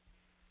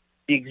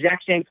 The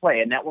exact same play,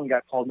 and that one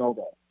got called no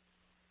goal.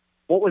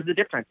 What was the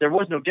difference? There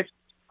was no difference.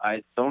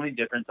 The only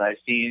difference I've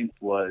seen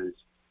was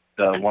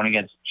the one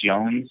against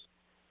Jones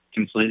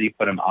completely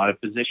put him out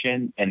of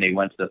position, and they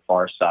went to the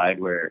far side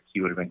where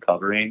he would have been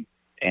covering.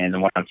 And the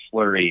one on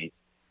Fleury,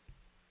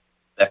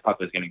 that puck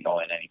was going to go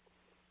in anyway.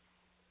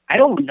 I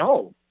don't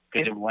know.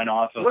 Because it went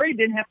off of... Fleury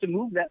didn't have to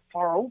move that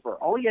far over.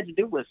 All he had to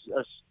do was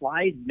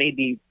slide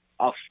maybe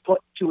a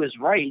foot to his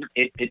right.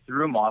 It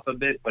threw him off a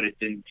bit, but it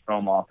didn't throw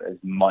him off as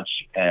much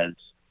as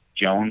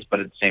Jones, but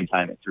at the same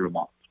time, it threw him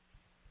off.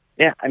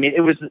 Yeah, I mean,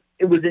 it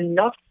was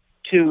enough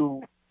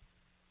to...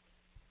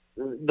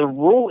 The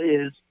rule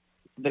is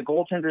the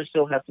goaltender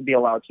still has to be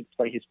allowed to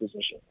play his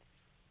position.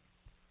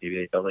 Maybe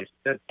they felt like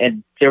it did.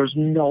 And there's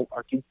no...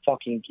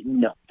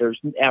 There's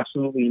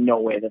absolutely no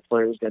way that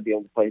Fleury was going to be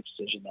able to play his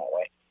position that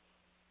way.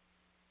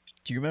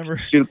 Do you remember?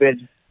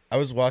 Stupid. I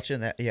was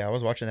watching that. Yeah, I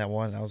was watching that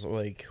one. I was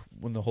like,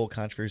 when the whole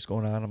controversy was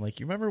going on, I'm like,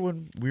 you remember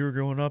when we were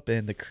growing up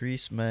and the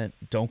crease meant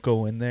don't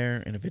go in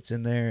there, and if it's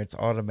in there, it's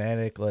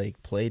automatic,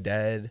 like play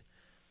dead,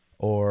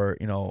 or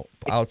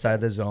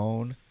outside the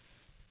zone.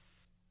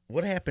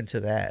 What happened to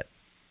that?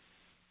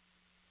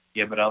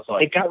 Yeah, but also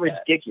it got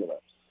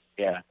ridiculous.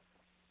 Yeah,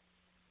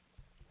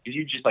 because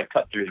you just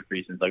cut through the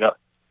crease and it's like, oh,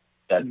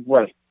 that's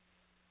right.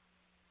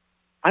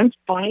 I'm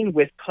fine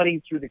with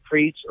cutting through the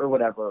crease or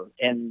whatever,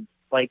 and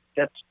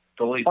that's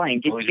fine.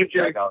 Get your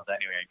dragouts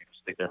anyway. You can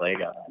stick their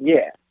leg out.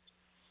 Yeah,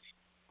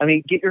 I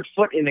mean, get your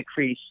foot in the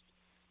crease,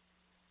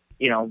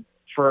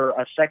 for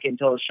a second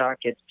until the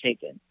shot gets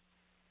taken.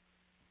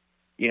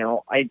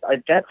 I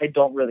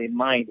don't really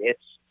mind.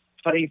 It's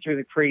cutting through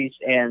the crease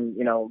and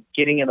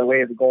getting in the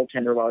way of the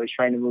goaltender while he's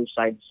trying to move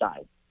side to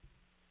side.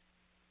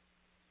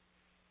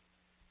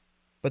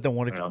 But then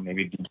what if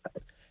maybe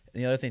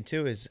the other thing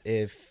too is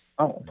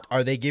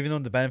are they giving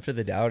them the benefit of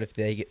the doubt if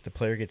the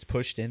player gets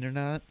pushed in or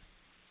not?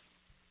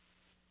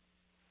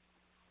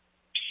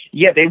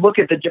 Yeah, they look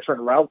at the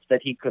different routes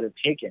that he could have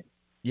taken.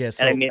 Yeah, And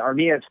so I mean,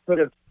 Armia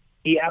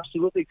he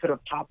absolutely could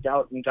have popped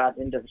out and got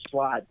into the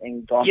slot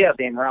and gone the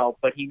same route,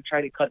 but he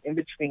tried to cut in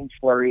between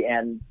Fleury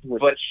and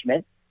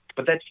Schmidt.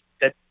 But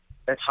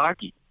that's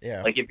hockey.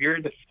 yeah. Like if you're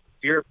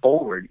a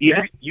forward,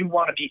 you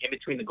want to be in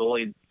between the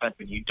goalie and the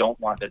defenseman. You don't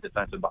want the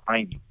defenseman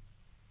behind you.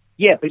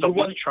 Yeah, but so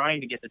you he's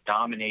trying to get the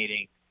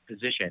dominating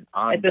position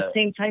on at the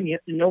same time. You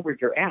have to know where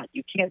you're at.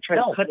 You can't try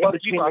to cut in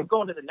between. I'm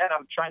going to the net.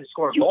 I'm trying to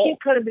score a goal. goal. You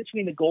can't cut in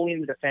between the goalie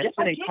and the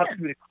defenseman and cut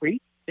through the crease.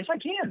 Yes, I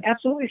can.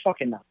 Absolutely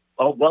fucking not.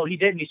 Oh, well, he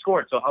did and he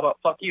scored. So how about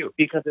fuck you?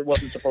 Because it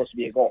wasn't supposed to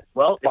be a goal.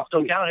 Well, it's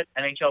still counted.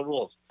 NHL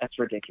rules. That's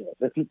ridiculous.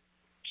 It's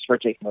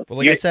ridiculous. Well,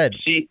 like I said,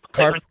 the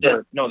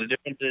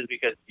difference is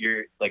because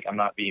you're like, I'm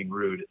not being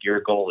rude. You're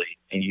a goalie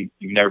and you've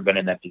never been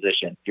in that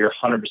position. You're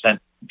 100%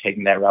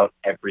 taking that route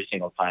every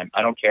single time.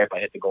 I don't care if I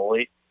hit the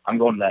goalie. I'm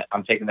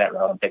taking that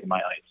route. I'm taking my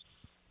ice.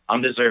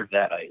 I'm deserved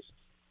that ice.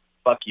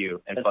 Fuck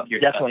you and fuck your.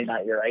 Definitely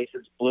not your ice.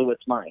 It's blue.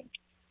 It's mine.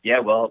 Yeah,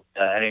 well,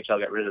 NHL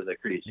got rid of the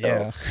crease,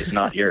 so it's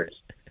not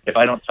yours. If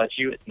I don't touch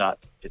you, it's not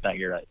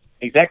your ice.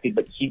 Exactly,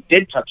 but he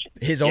did touch him.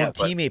 His own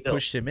teammate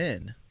pushed him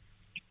in.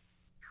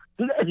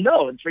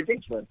 No, it's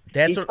ridiculous.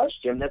 He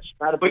touched him. That's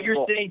not a. But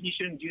you're saying he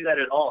shouldn't do that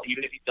at all,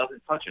 even if he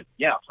doesn't touch him.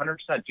 Yeah, 100%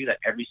 do that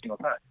every single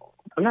time.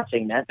 I'm not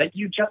saying that.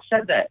 You just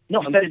said that.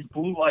 No, I said it's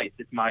blue ice.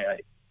 It's my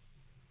ice.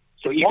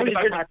 So even if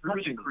I'm not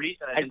touching crease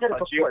and I didn't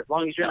touch you, as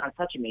long as you're not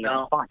touching me,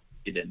 no, I'm fine.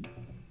 You didn't.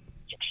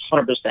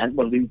 100%.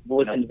 When we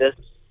listen to this,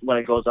 when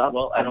it goes up,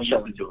 well, I don't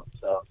listen to him,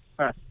 so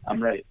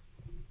I'm ready.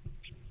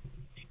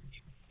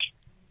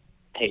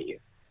 Hate you.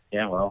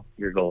 Yeah, well,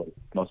 you're a goalie.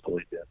 Most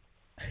goalies do.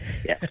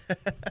 Yeah.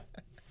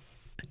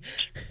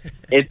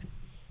 It's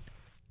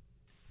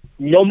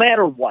no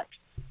matter what,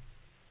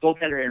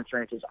 goaltender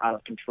interference is out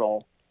of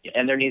control,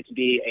 and there needs to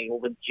be a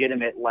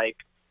legitimate,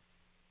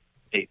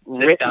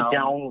 written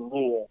down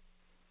rule.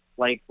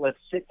 Like, let's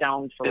sit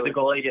down for. Did the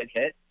goalie get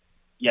hit?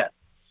 Yes.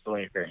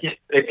 Goalie interference. Yes.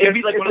 It's gonna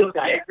be like one of those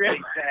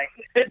diagrams.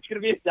 Exactly. It's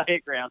gonna be a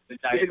diagram. The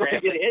diagram. Did the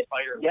goalie get hit?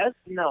 Yes.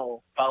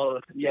 No. Follow.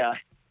 Yeah.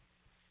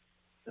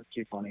 That's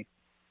too funny.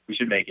 We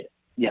should make it.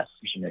 Yes,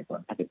 we should make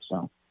one. I think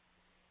so.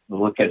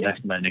 We'll look at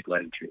next to my Nick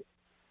Leddy tree.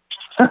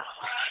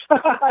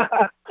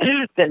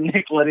 The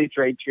Nick Leddy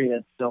trade tree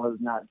that still has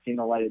not seen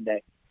the light of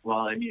day. Well,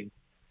 I mean,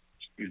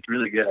 it's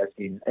really good. I've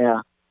seen it.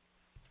 Yeah.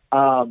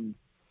 So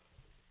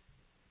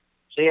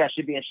yeah, it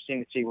should be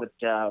interesting to see what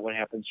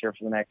happens here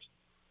for the next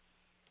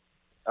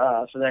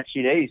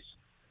few days.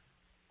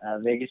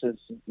 Vegas is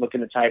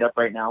looking to tie it up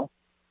right now.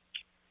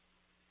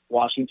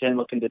 Washington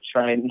looking to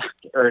try and,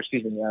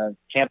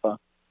 Tampa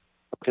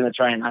looking to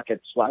try and not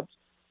get swept.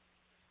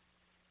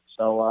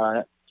 So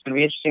it's going to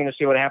be interesting to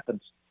see what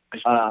happens.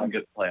 Some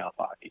good playoff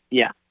hockey.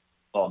 Yeah.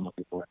 That's all I'm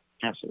looking for.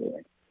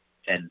 Absolutely.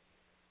 And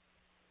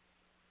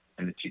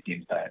the two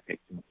teams that I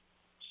picked.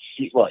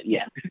 Well,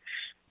 yeah.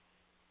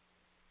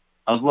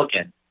 I was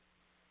looking.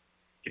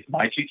 If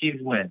my two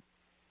teams win,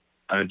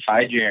 I'm going to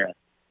tie Jaron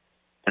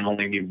and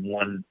only be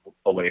one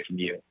away from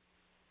you.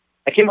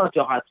 I came out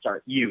to a hot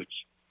start.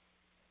 Huge.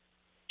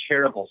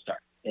 Terrible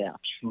start. Yeah.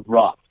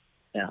 Rough.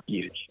 Yeah.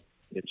 Huge.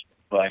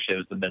 Well, actually, it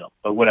was the middle.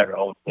 But whatever.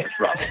 Oh, it's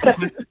rough.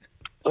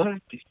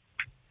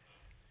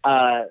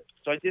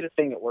 So I did a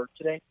thing at work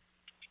today,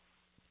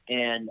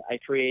 and I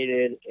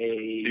created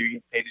a. So you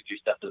get paid to do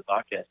stuff to the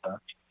podcast, huh?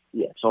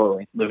 Yeah,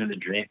 totally. Living the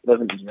dream.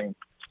 Living the dream.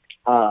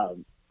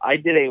 I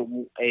did a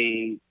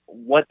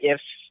what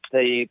if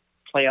the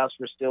playoffs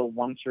were still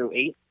 1 through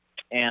 8,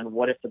 and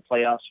what if the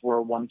playoffs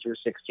were 1 through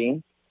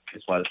 16?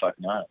 Because why the fuck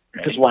not?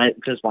 Because why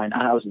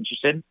not? I was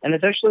interested, and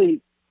it's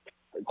actually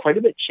quite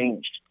a bit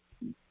changed.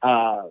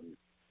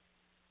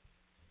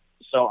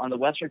 So on the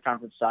Western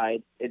Conference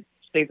side, it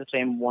stayed the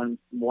same 1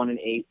 and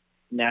 8,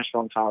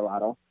 Nashville and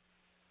Colorado.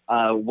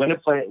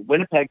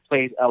 Winnipeg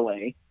plays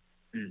LA.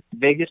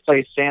 Vegas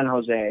plays San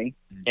Jose,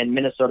 and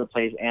Minnesota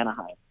plays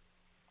Anaheim.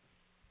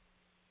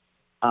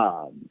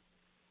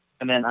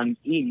 And then on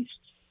the East,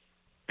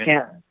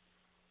 Minnesota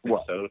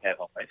would have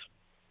home ice.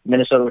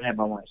 Minnesota would have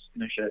home ice.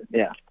 No shit.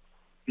 Yeah.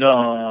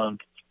 No.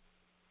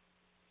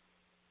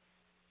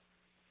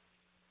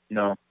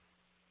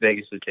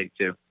 Vegas would take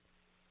 2.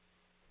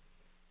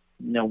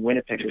 No,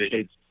 Winnipeg would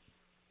take.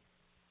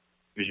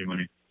 Division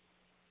winner.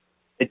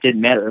 It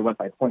didn't matter. It went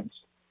by points.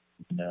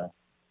 No.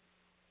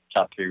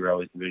 Top 3 were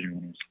always division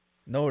winners.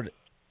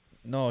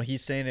 No,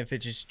 he's saying if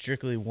it's just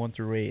strictly 1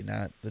 through 8,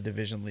 not the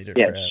division leader.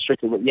 Yeah, crap.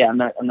 strictly. Yeah, I'm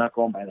not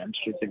going by that. I'm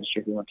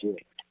strictly 1 through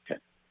 8. Okay.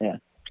 Yeah.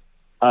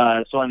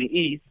 So on the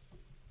East,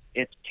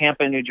 it's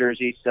Tampa, New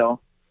Jersey.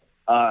 So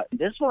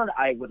this one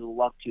I would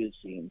love to have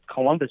seen.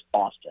 Columbus,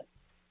 Boston.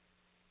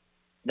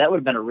 That would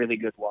have been a really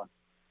good one.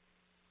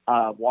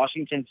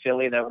 Washington,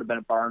 Philly. That would have been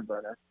a barn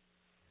burner.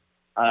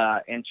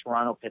 And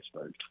Toronto,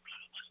 Pittsburgh.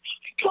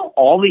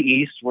 All the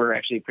East were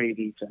actually pretty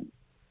decent.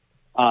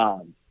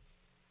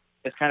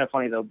 It's kind of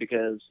funny though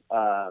because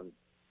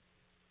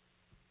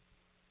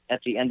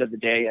at the end of the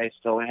day, I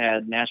still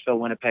had Nashville,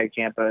 Winnipeg,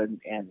 Tampa,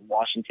 and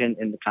Washington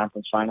in the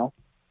conference final.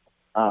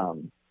 I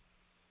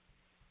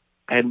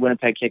had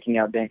Winnipeg kicking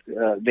out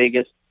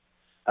Vegas.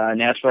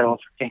 Nashville,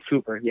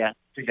 Vancouver, yeah.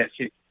 We got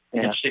shit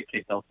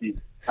kicked all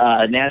season.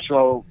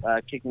 Nashville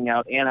kicking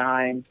out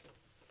Anaheim,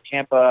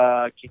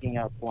 Tampa kicking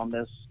out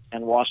Columbus,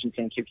 and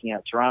Washington kicking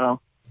out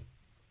Toronto.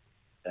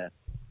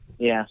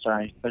 Yeah,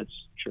 sorry, but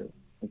it's true.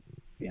 To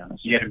be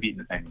honest, You got to beat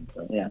the Penguins,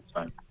 so yeah, it's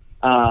fine.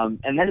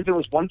 And then if it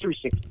was 1 through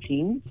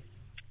 16,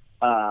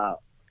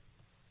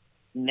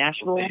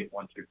 Nashville. We'll say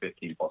 1 through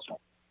 15 plus 1.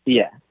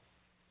 Yeah.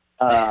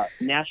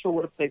 Nashville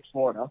would have played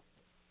Florida.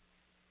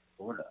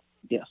 Florida.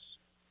 Yes,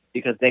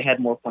 because they had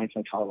more points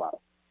than Colorado.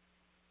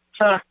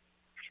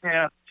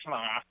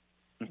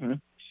 Mm-hmm.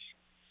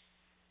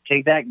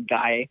 Take that,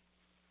 Guy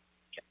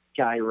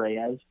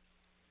Reyes.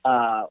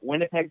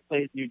 Winnipeg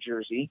plays New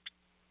Jersey.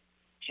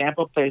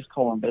 Tampa plays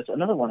Columbus.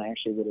 Another one I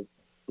actually would have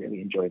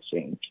really enjoyed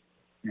seeing.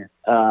 Yeah.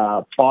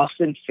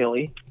 Boston,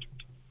 Philly.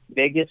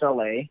 Vegas,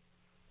 LA.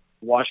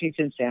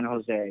 Washington, San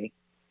Jose.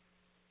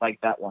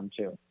 Like that one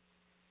too.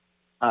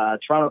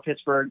 Toronto,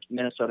 Pittsburgh,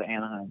 Minnesota,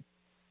 Anaheim.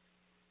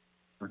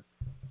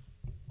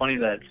 Funny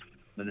that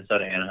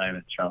Minnesota, Anaheim,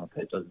 and Toronto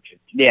Pitt doesn't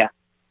change. Yeah.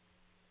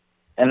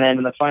 And then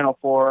in the final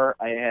four,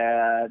 I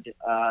had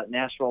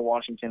Nashville,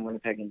 Washington,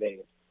 Winnipeg, and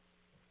Vegas.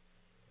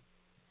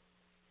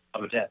 How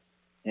about that?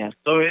 Yeah.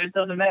 So it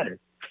doesn't matter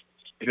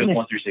if it's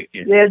 1 through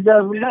 16. Yeah, it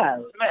doesn't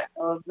matter.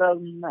 It doesn't matter. It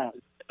doesn't matter.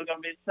 It's still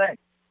going to be the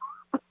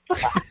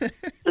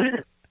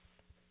same.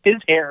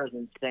 His hair is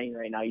insane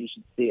right now. You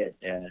should see it.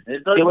 Yeah.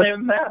 It doesn't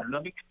even matter.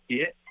 Nobody can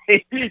see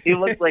it. He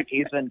looks like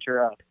Ace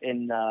Ventura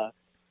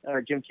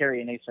or Jim Carrey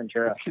in Ace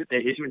Ventura.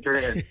 Ace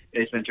Ventura and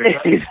Ace Ventura.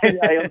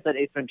 I almost said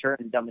Ace Ventura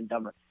and Dumb and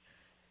Dumber.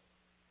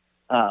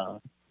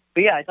 But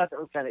yeah, I thought that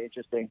was kind of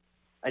interesting.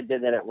 I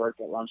did that at work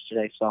at lunch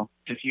today. So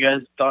if you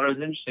guys thought it was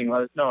interesting,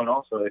 let us know. And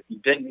also, if you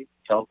didn't,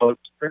 tell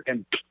folks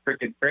frickin'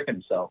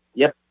 himself.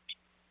 Yep.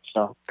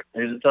 So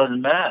it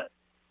doesn't matter.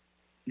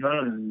 None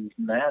of it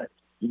matters.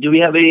 Do we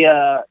have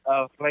a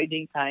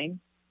fighting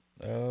time?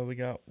 We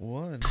got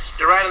one.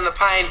 You're riding the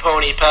pine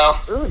pony, pal.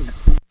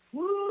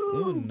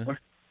 Woo! We're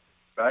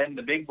riding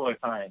the big boy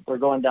pine. We're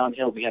going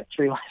downhill. We have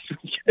 3 lines.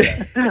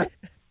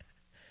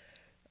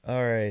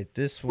 All right,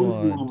 this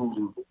one.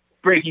 Ooh.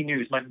 Breaking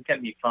news: Michael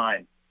Kennedy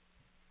fined.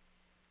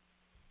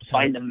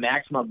 Find the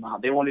maximum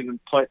amount. They won't even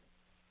put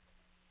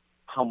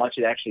how much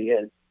it actually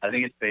is. I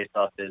think it's based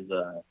off his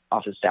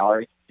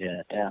salary.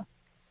 Yeah.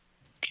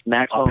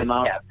 Maximum Off his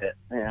amount. cap hit.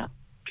 Yeah.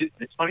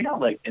 It's funny how,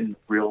 like, in the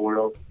real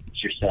world,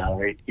 it's your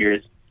salary.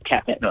 Here's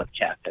cap hit. No, it's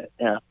cap hit.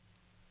 Yeah.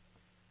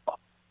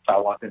 If I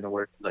walk into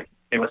work, like,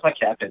 hey, what's my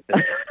cap hit?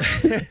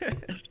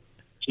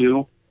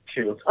 $2.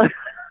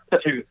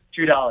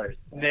 $2.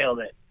 Nailed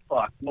it.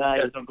 Fuck. Nice.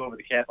 You guys don't go over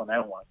the cap on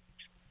that one.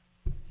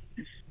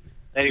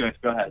 Anyways,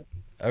 go ahead.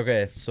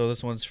 Okay, so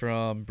this one's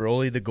from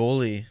Broly the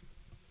goalie.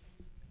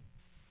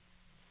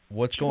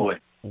 What's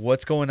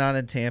going on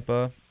in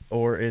Tampa,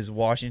 or is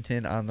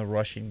Washington on the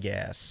Russian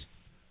gas?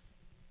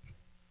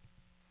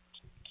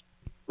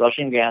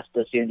 Russian gas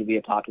does seem to be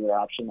a popular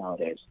option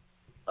nowadays.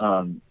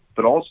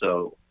 But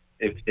also,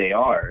 if they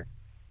are,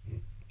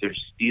 they're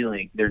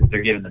stealing. They're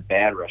giving the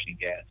bad Russian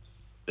gas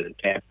to the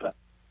Tampa,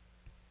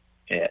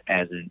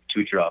 as in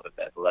Kucherov and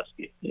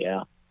Vasilevsky.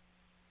 Yeah.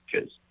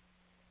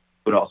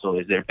 But also,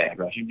 is there bad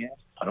Russian gas?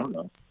 I don't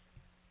know.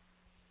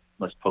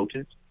 Less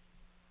potent?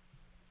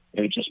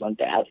 Maybe just went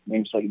bad.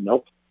 Maybe it's like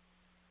milk.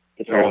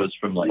 It's Or it all was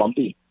from like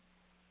lumpy.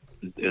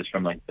 It was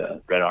from like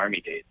the Red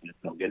Army days, and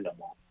it's no good no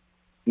more.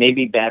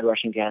 Maybe bad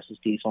Russian gas is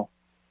diesel.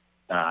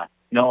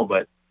 No,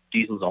 but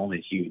diesel's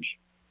only huge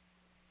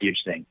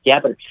thing.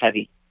 Yeah, but it's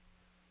heavy.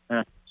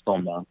 Slow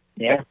them down.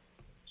 Yeah.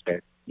 It's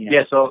fair.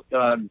 Yeah. So,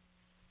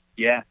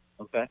 yeah,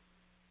 okay.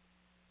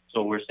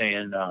 So we're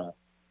saying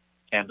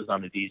Tampa's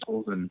on the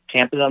diesels and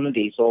Tampa's on the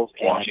diesels,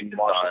 Washington's and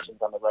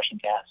Washington's on the Russian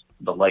gas.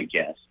 the light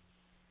gas.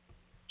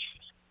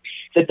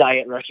 The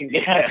diet Russian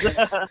gas.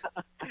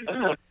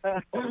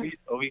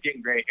 We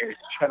getting gray hairs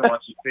trying to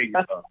watch the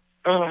figures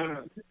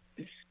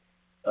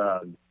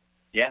up.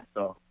 Yeah,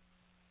 so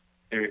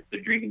they're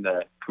drinking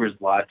the Coors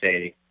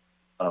Latte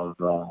of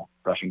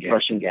Russian gas.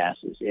 Russian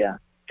gases, yeah.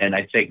 And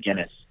I'd say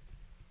Guinness.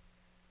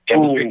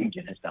 Tampa's drinking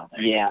Guinness down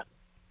there. Yeah.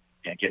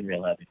 Yeah, getting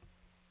real heavy.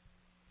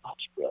 Oh,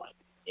 it's really,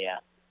 yeah.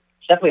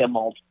 It's definitely a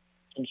malt,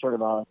 some sort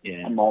of a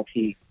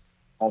malty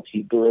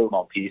brew.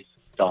 Maltese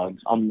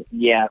dogs.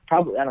 Yeah,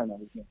 probably. I don't know.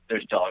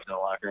 There's dogs in the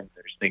locker room.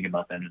 They're just thinking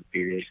about the end of the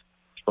period.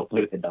 Go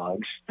play with the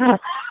dogs. That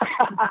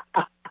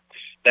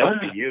would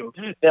be you.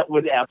 That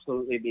would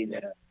absolutely be me.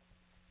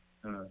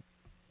 How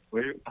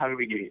do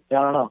we get you? I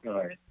don't know. All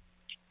right.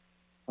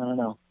 I don't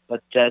know.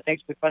 But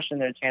thanks for the question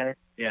there, Tanner.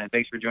 Yeah,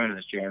 thanks for joining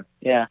us, Jeremy.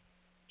 Yeah.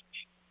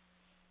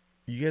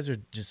 You guys are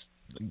just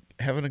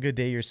having a good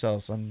day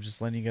yourselves. I'm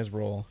just letting you guys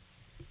roll.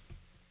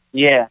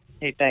 Yeah.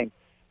 Hey, thanks.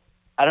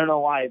 I don't know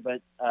why,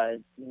 but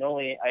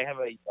Nolly, I have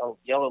a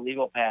yellow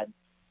legal pad,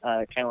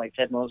 kind of like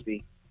Ted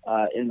Mosby,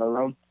 in the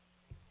room.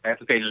 Half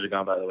the pages are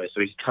gone, by the way, so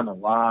he's done a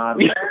lot.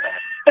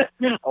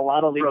 A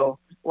lot of legal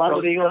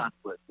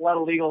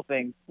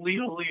things.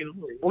 Legal.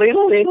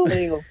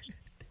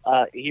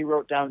 He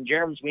wrote down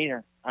Jerem's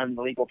wiener on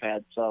the legal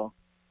pad, so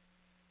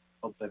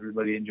hope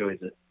everybody enjoys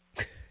it.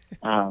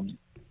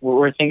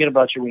 We're thinking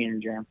about your wiener,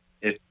 Jerem.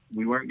 If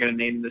we weren't going to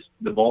name this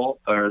the bowl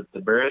or the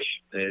Burish,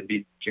 it'd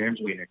be Jerem's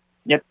Wiener.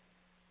 Yep.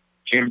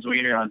 Jerem's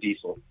Wiener on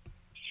diesel.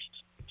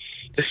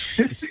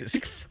 Jesus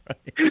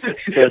Christ.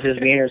 So his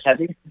wiener's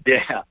heavy?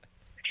 Yeah.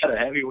 Got a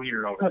heavy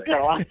wiener over Got a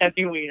there. lot of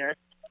heavy wiener.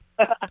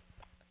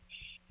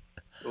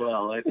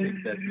 Well, I think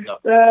that's enough.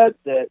 That's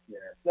it.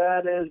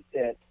 That is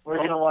it. We're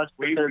going to watch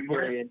the third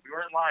period. We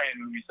weren't lying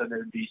when we said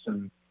there'd be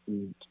some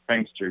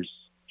pranksters.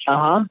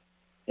 Uh-huh.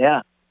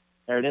 Yeah.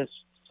 There it is.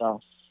 So,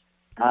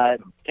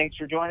 thanks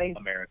for joining.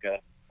 America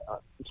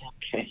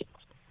Okay.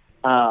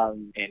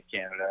 and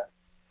Canada.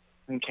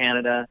 In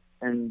Canada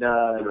and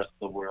The rest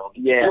of the world.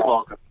 yeah. You're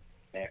welcome.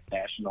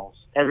 Nationals.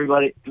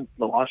 Everybody, the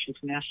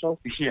Washington Nationals.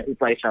 Yeah.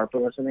 Bryce Harper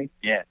listening.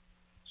 Yeah.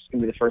 It's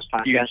gonna be the first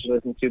podcast to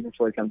listen to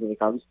before he comes to the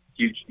Cubs.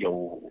 Huge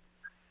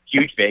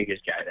Vegas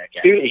guy, that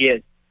guy. Dude, he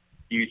is.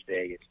 Huge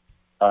Vegas.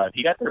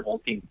 He got their whole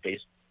team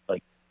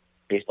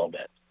baseball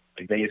bets.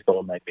 Like Vegas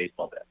Golden Knight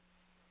baseball bets.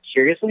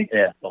 Seriously?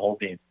 Yeah, the whole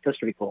team. That's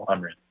pretty cool.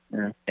 Unreal.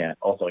 Yeah.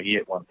 Also, he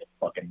hit one of the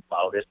fucking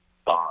loudest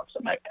bombs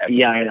I've ever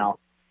Yeah, I heard. know.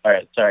 All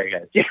right, sorry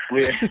guys. Yeah.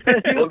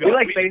 We'll go. We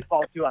like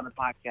baseball too on the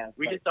podcast.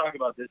 We but- can talk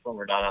about this when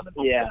we're not on the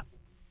podcast. Yeah.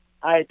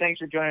 All right. Thanks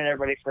for joining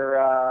everybody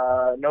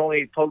for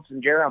Nolly, Poetz,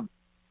 and Jerem.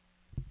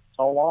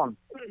 So long.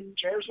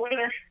 Cheers,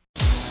 winner.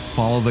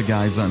 Follow the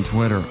guys on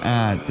Twitter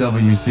at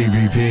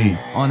WCBP,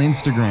 on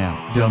Instagram,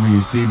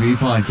 WCB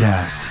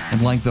Podcast,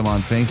 and like them on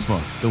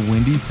Facebook, The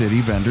Windy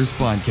City Benders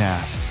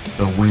Podcast.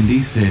 The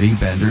Windy City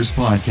Benders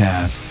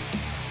Podcast.